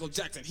names is Michael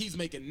Jackson, he's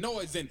making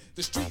noise in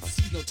the streets.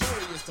 He's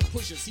notorious to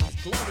pushers, he's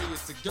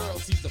glorious to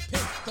girls. He's a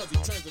pimp, cause he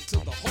turns into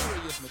the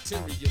horriest,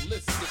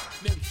 materialistic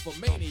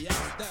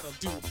nymphomaniac that'll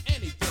do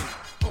anything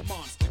for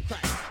Monster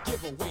Crack.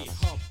 Give away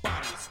her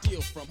body,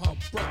 steal from her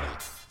brother,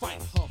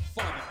 fight her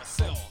father, or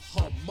sell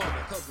her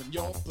mother. Cause when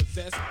you're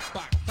possessed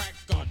by crack,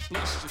 God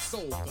bless your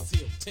soul, cause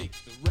he'll take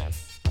the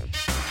rest.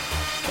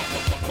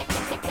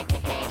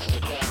 Monster Crack. Monster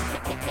Crack.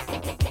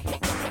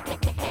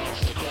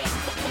 Monster Crack.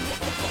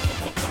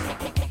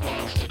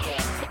 Monster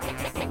Crack.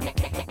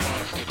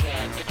 The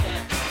Crack Monster.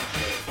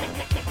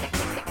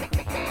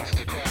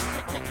 Monster Crack.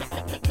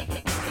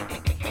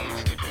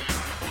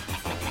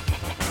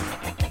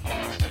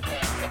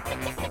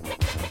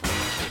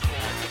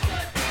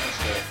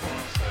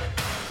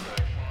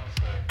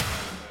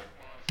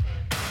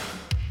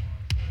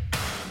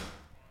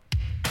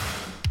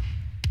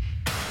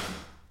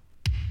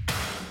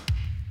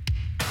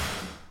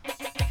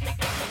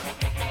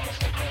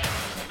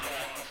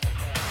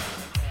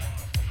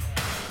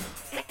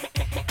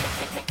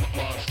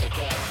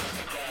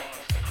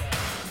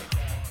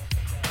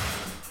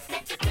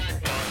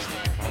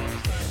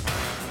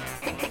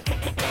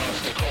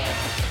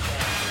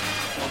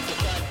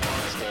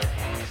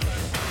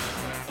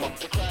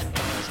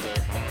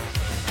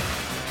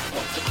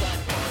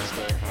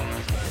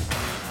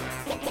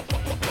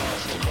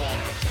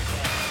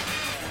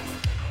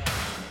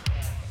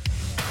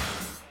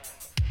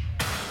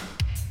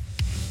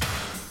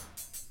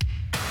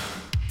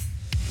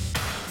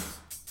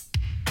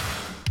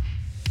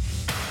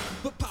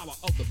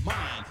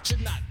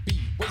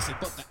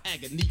 Monster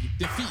agony.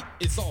 Defeat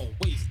is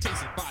always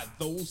tasted by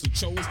those who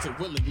chose to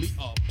willingly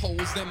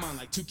oppose their mind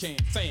like toucan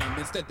Sam.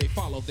 Instead they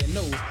follow their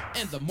nose,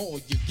 and the more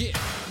you get,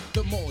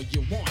 the more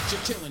you want.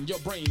 You're killing your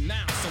brain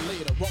now, so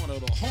later on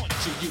it'll haunt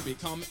you. You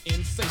become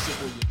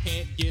insatiable, you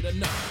can't get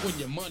enough. When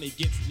your money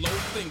gets low,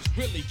 things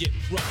really get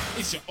rough.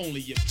 It's your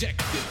only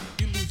objective.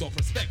 You lose all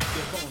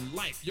perspective on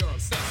life. You're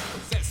obsessed,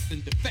 possessed,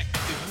 and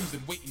defective,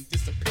 losing weight and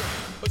disappearing,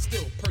 but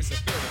still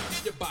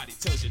persevering. Your body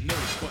tells you no,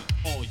 but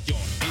all you're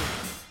hearing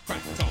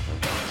crack talk.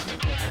 Monster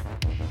crack.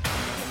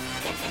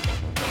 Monster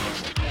crack.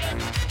 Monster crack.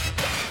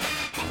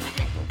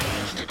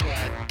 Monster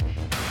crack.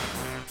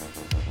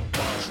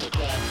 The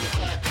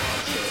crack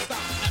monster.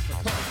 South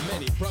Africa,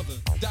 many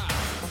brothers die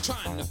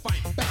trying to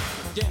fight back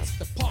against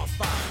the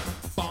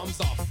apartheid. Bombs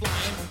are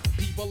flying,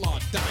 people are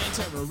dying,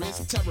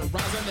 terrorists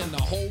terrorizing, and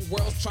the whole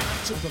world's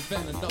trying to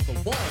prevent another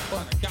war.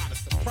 But I got a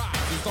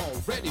surprise, there's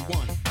already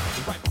one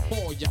right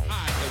before your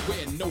eyes, and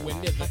we're nowhere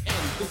near the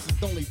end. This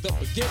is only the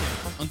beginning.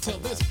 Until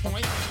this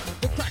point,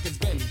 the crack has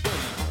been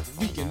winning,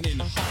 weakening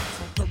hearts,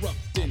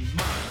 corrupting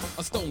minds.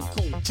 A stone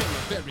cold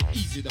killer, very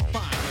easy to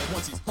find. And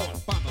once he's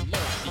caught by the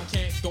law, he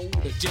can't go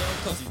to jail,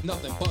 cause he's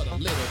nothing but a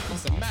little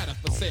piece of matter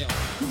for sale,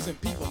 using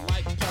people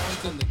like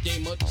pawns in the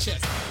game of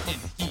chess. And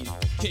he's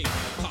the king,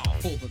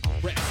 powerful than the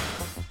rest.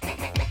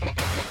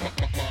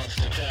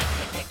 Monster crack.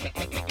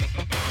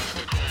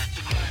 Monster crack.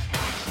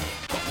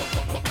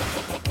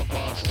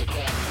 Monster crack. Monster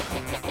crack.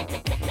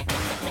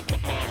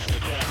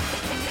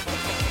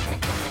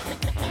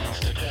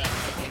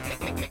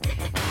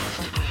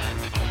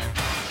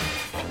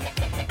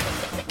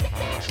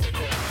 Monster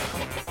crack.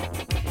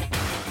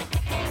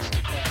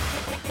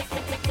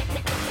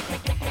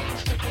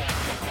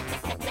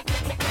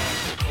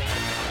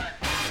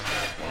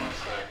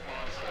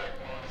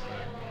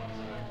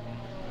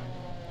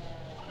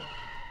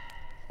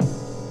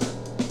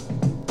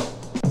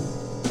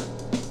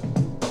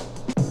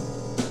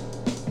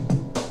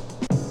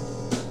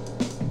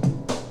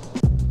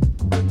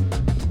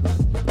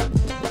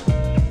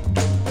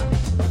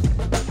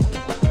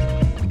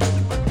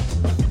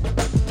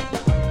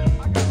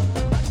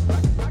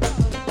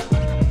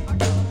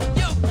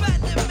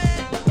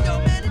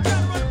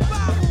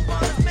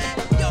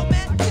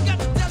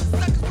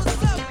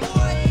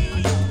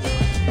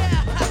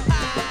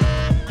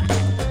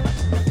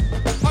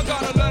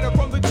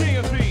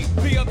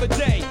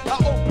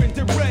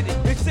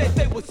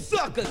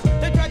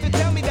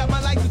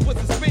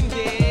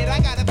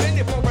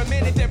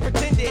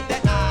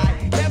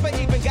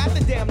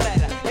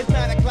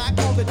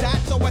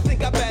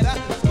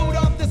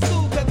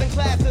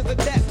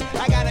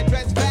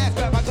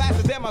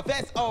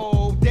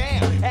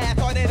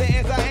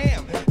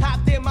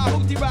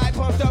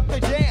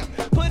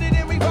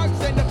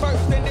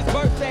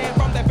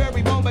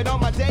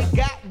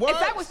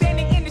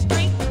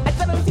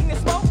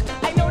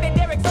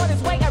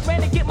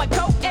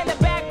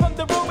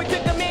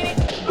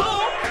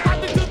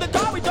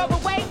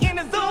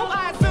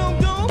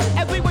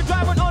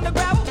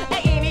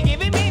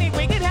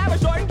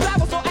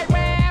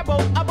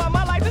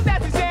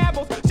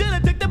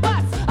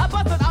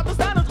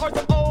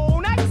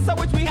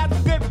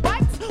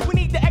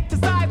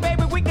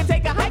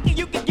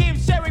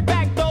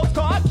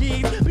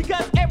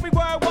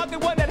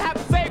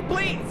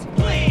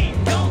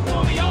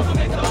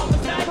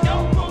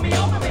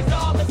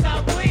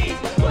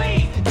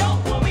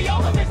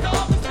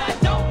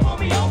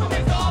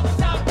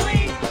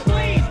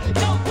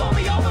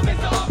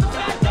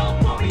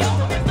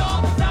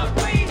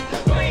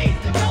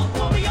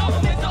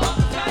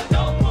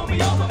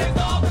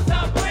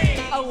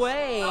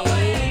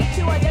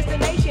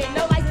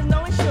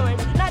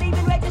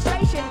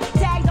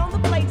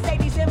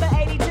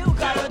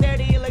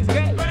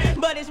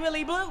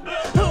 Valley Blue.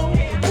 Who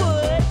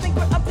would think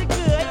we're up to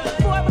good?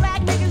 Four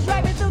black niggas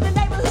driving through the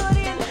neighborhood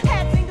in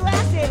hats and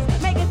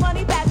glasses, making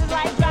funny passes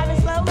like driving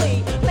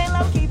slowly, playing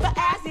low key for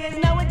asses,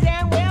 knowing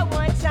damn well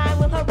one time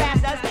will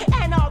harass us.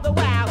 And all the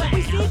while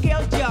we see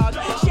girls jog,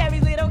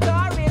 Chevy's little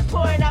car is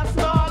pouring out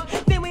smog.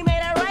 Then we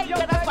made it right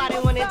because I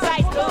spotted one in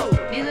tights. Ooh.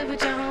 You live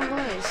with your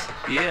homeboys?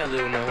 Yeah, I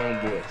live with my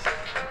homeboys.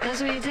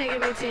 That's when you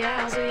taking me to your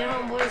house with your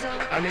homeboys on?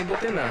 I mean,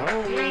 but they're not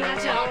home. You ain't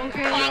got your own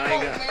crib? No, I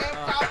ain't got.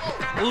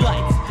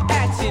 Lights,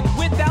 action,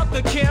 without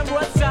the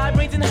camera,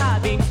 sirens and high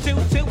beams, two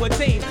to a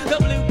team. The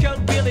blue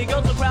coat Billy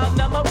goes around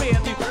number rear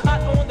view,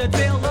 hot on the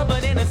tail of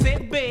an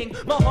innocent being.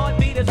 My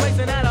heartbeat is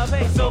racing at a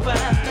pace so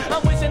fast.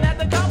 I'm wishing that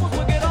the coppers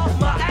would get off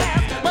my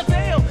ass. My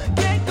tail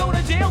can't go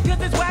to jail 'cause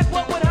it's whack.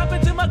 What would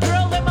happen to my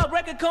girl and my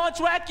record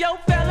contract? Yo,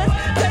 fellas,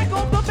 take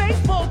off the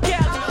baseball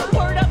caps.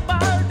 Word up, I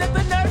heard that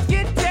the nerds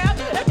get tapped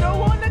and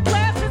throw on the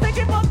glasses and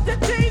give up the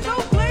cheese. Oh,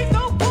 please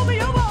don't pull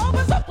me over,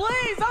 officer,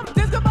 please. I'm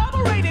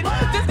discombobulated,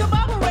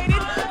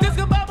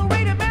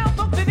 discombobulated,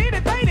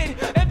 malfunctioning, faded.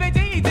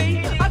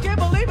 F-A-D-E-D, I can't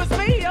believe it's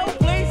me. Oh,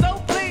 please,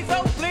 oh, please,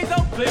 oh, please,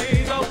 oh,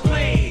 please, oh,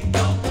 please.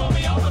 Don't pull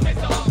me over,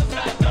 Mr.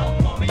 Officer. Don't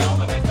pull me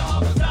over, Mr.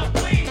 Officer.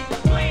 Please,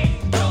 please.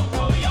 Don't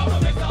pull me over,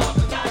 Mr.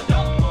 Officer.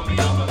 Don't pull me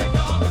over,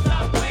 Mr. Officer.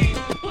 Please,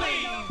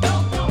 please.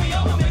 Don't pull me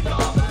over, Mr.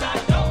 Officer.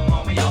 Don't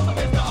pull me over,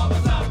 Mr.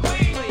 Officer.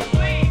 Please,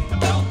 please.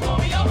 Don't pull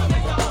me over,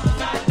 Mr.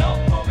 Officer.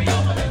 Don't pull me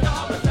over, Mr.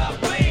 Officer.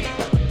 Please.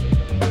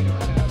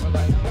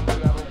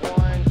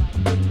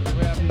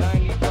 We have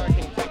 90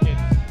 parking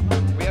tickets.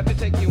 We have to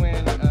take you in.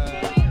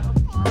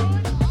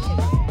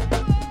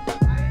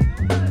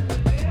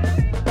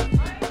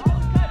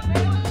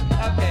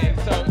 Okay,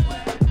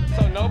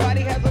 so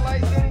nobody has a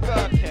license?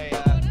 Okay.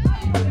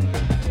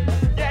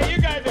 Yeah, you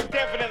guys are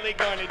definitely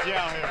going to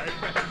jail here.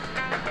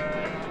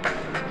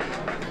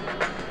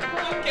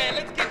 Okay,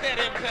 let's get that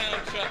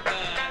impound truck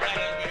right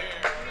over here.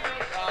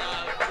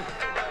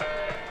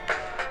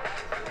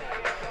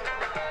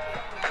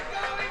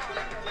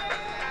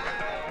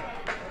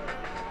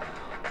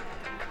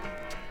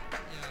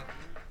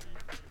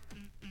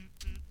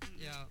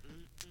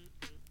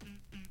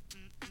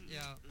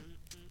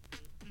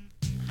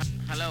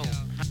 Hello,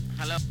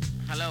 hello,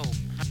 hello,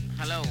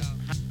 hello,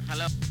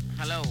 hello, hello,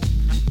 hello,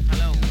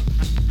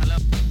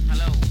 hello,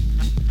 hello,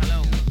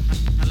 hello,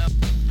 hello,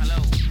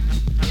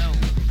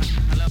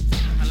 hello, hello,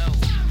 hello,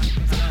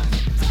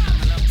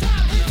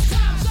 It's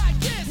times like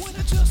this when I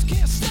just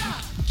can't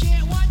stop.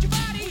 Can't wind your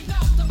body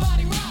without the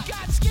body rock.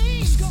 Got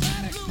schemes,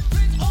 schematic,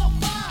 blueprints on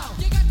file.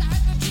 You got the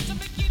hype to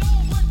make it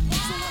all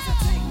worthwhile. So as I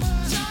take my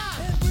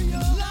time and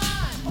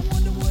realize, I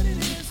wonder what it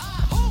is. I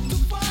hope to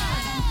find. I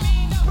don't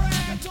mean to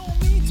brag, I don't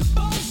mean to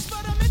boast,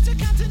 but I'm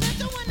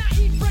intercontinental when I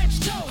eat French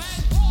toast.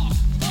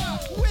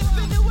 With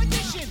the new edition.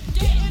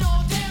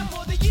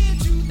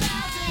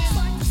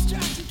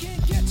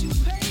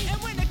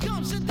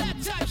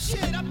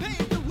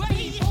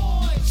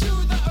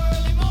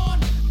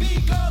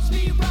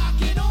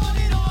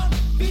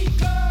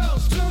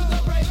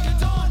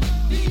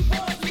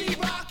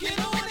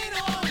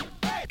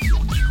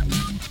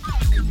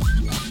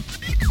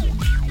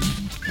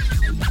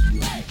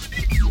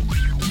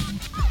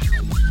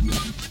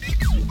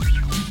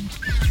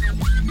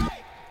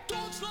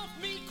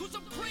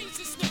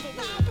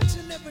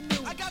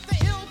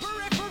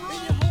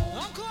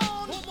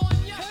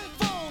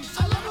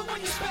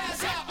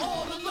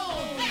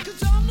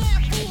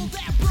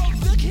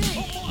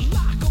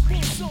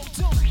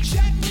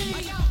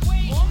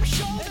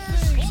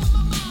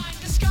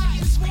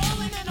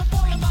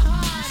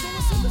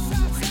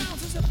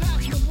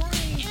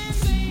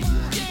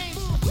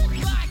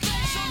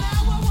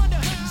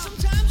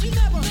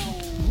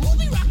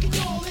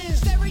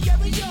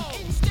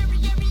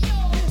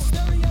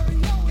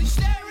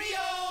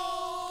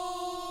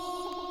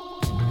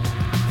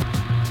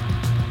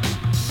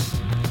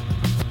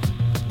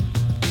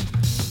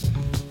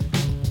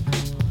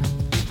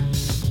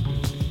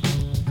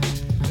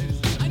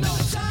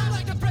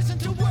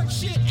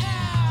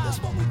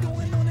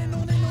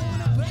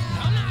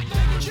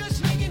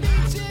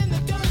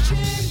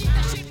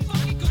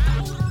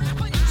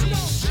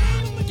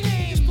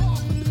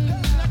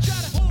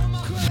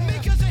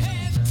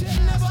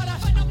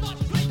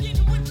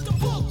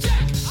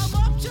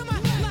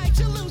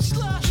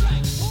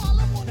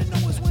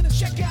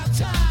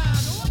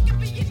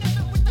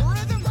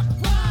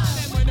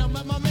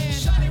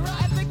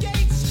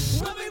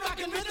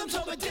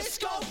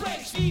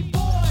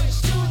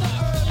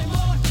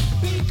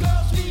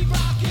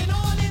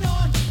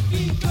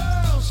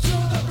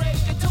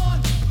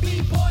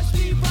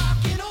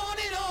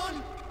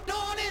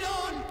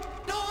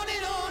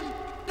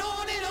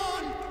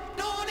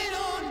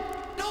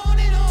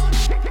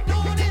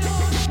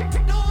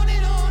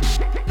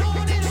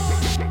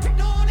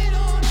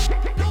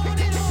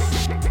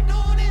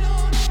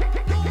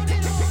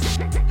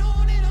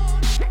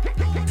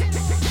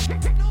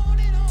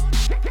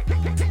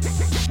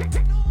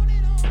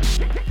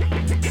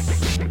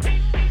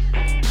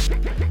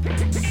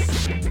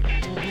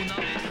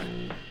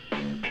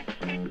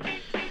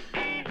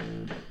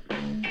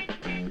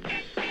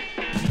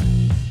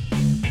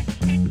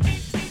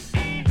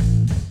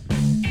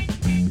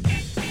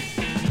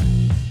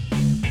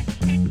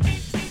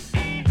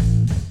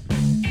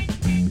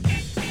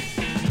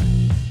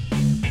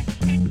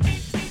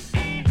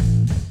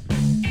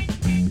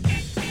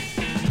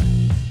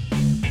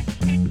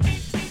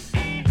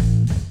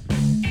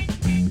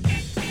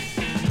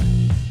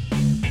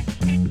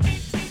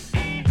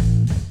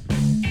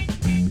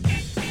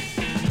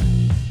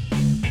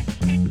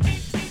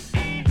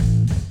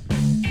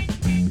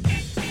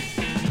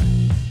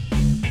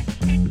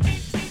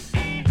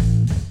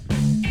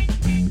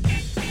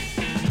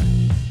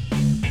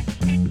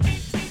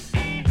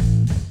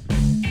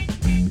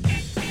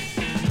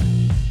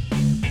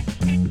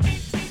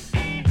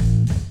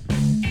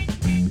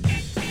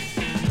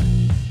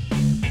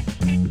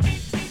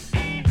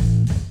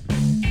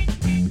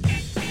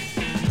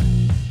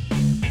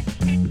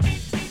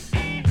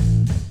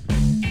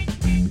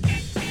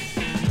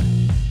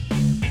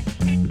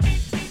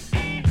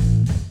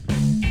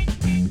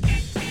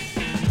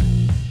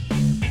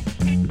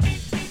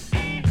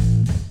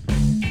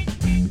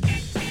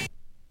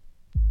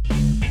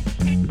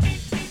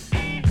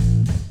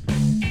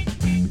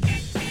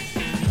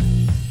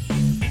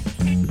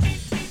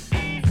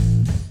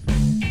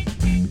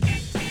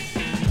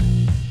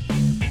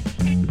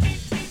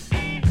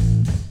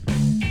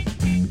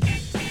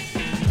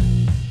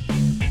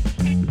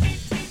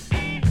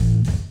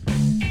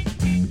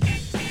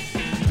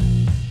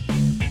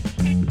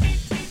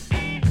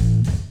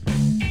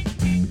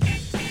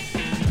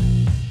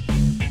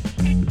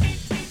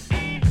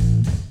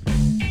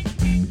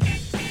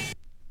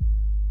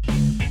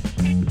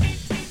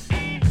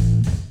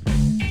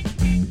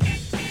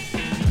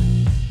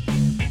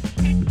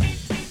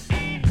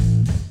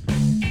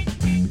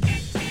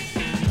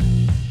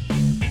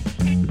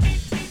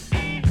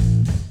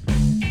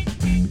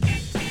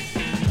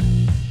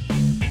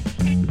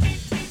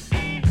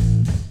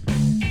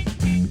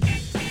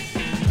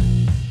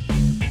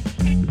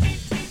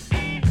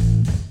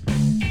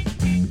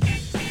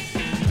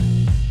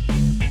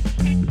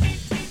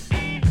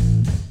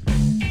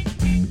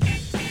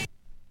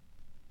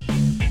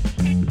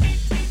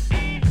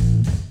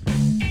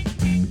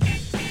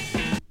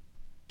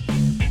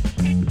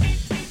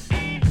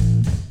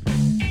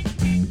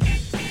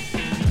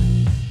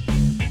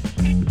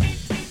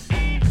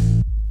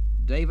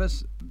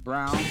 Davis,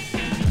 Brown,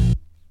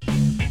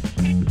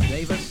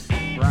 Davis,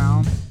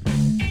 Brown,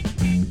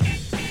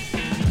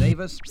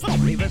 Davis,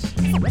 Rivas,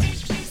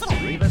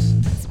 Rivas,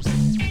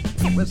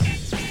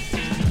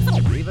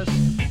 Rivas,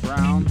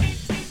 Brown,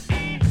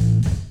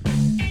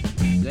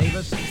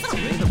 Davis,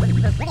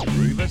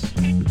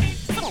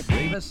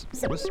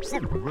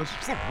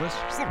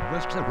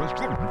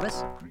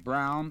 Rivas,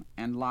 Brown,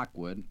 and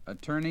Lockwood,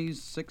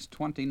 attorneys,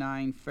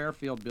 629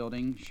 Fairfield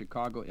Building,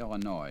 Chicago,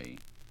 Illinois,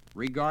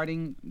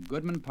 regarding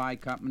Goodman Pie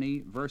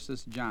Company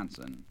versus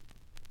Johnson.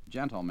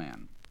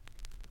 Gentlemen,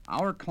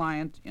 our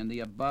client in the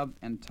above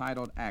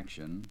entitled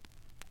action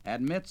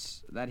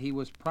admits that he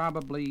was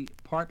probably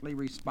partly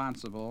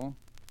responsible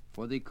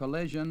for the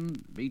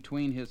collision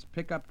between his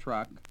pickup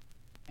truck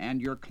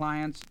and your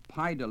client's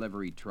pie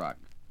delivery truck.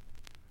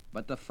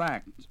 But the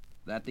fact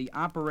that the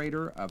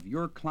operator of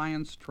your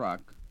client's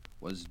truck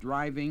was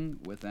driving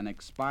with an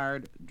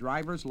expired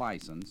driver's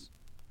license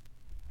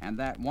and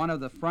that one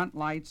of the front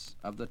lights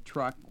of the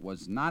truck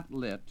was not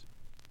lit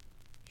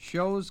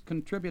shows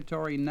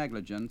contributory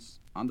negligence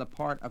on the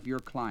part of your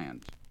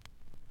client.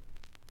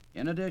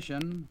 In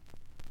addition,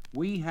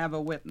 we have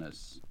a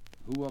witness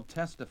who will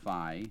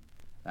testify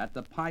that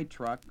the pie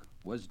truck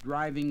was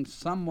driving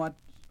somewhat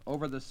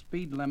over the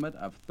speed limit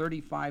of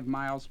 35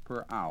 miles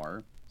per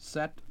hour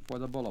set for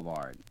the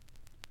boulevard.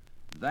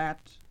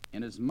 That,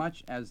 inasmuch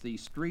as the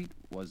street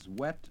was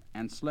wet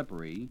and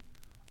slippery,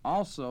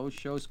 also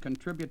shows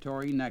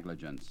contributory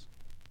negligence.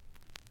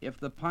 If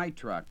the pie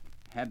truck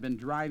had been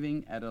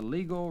driving at a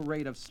legal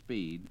rate of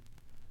speed,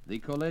 the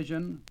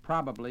collision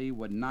probably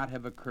would not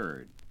have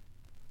occurred.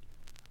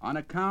 On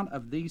account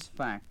of these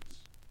facts,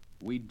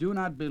 we do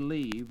not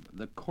believe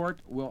the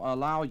court will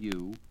allow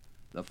you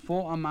the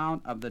full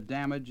amount of the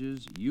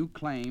damages you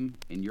claim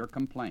in your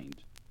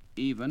complaint,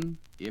 even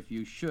if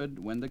you should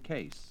win the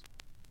case.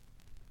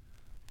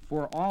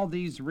 For all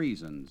these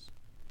reasons,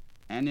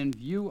 and in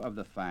view of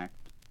the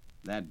fact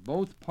that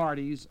both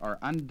parties are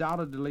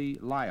undoubtedly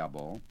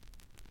liable,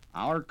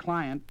 our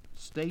client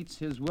states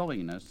his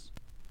willingness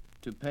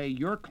to pay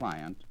your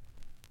client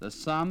the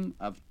sum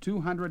of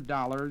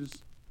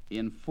 $200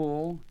 in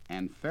full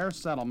and fair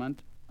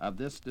settlement of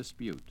this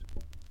dispute.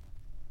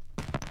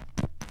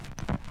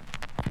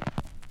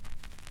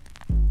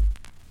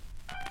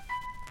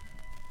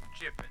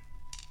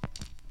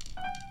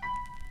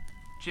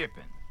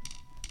 Chipping.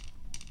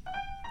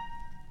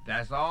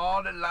 That's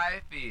all that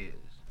life is.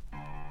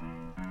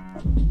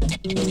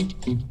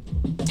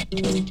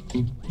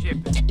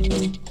 Chipping.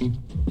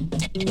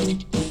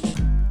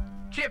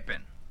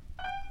 Chipping.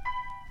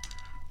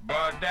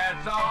 But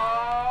that's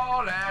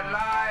all that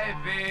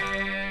life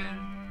is.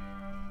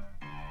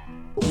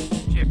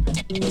 Chipping.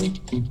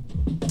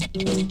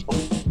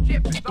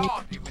 Chipping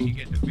salty when you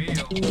get the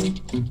bill.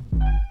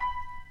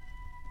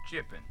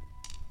 Chipping.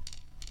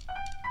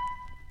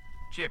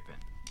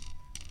 Chipping.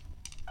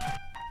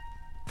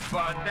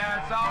 But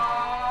that's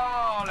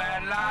all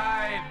that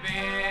life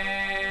is.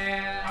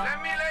 Let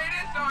me lay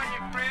this on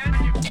you, friend.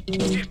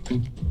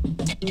 Chipping.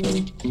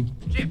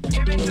 Chipping.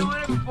 You've been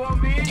doing it before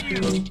me and you.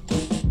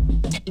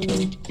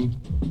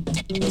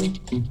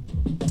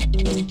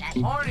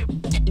 Only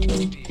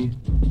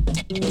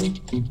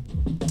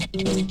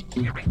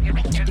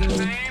get the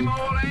same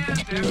old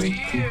answer every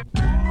year.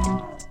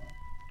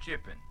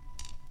 Chipping.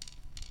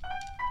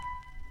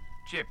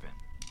 Chipping.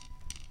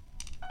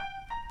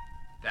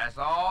 That's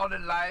all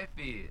that life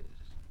is.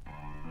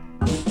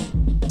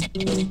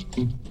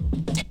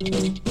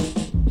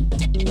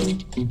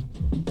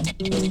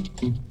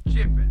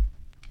 Chipping.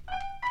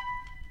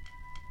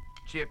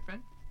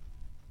 Chipping.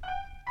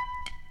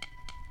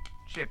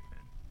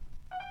 Chipping.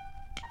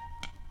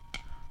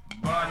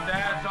 But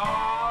that's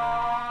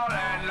all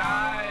that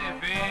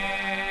life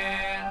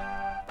is.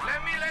 Let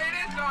me lay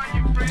this on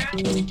you, friend.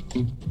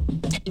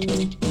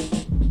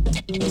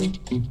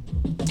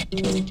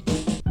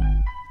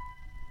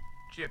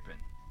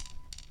 Chipping.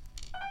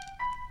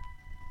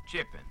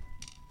 Chipping.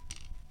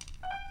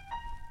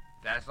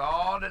 That's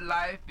all that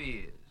life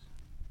is.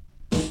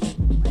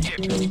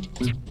 Chipping.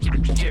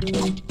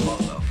 Chipping.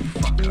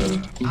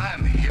 Motherfucker,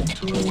 I'm hip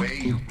to the way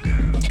you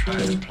try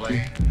to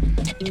play.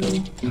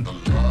 And the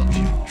love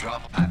you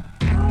drop, I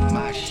pack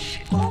my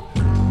shit.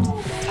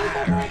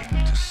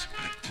 Firing to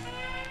split.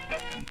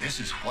 And this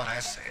is what I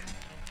said.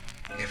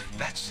 If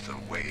that's the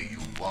way you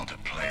want to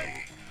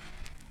play,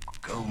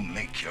 go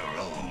make your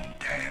own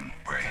damn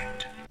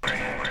bread.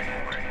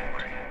 Bread.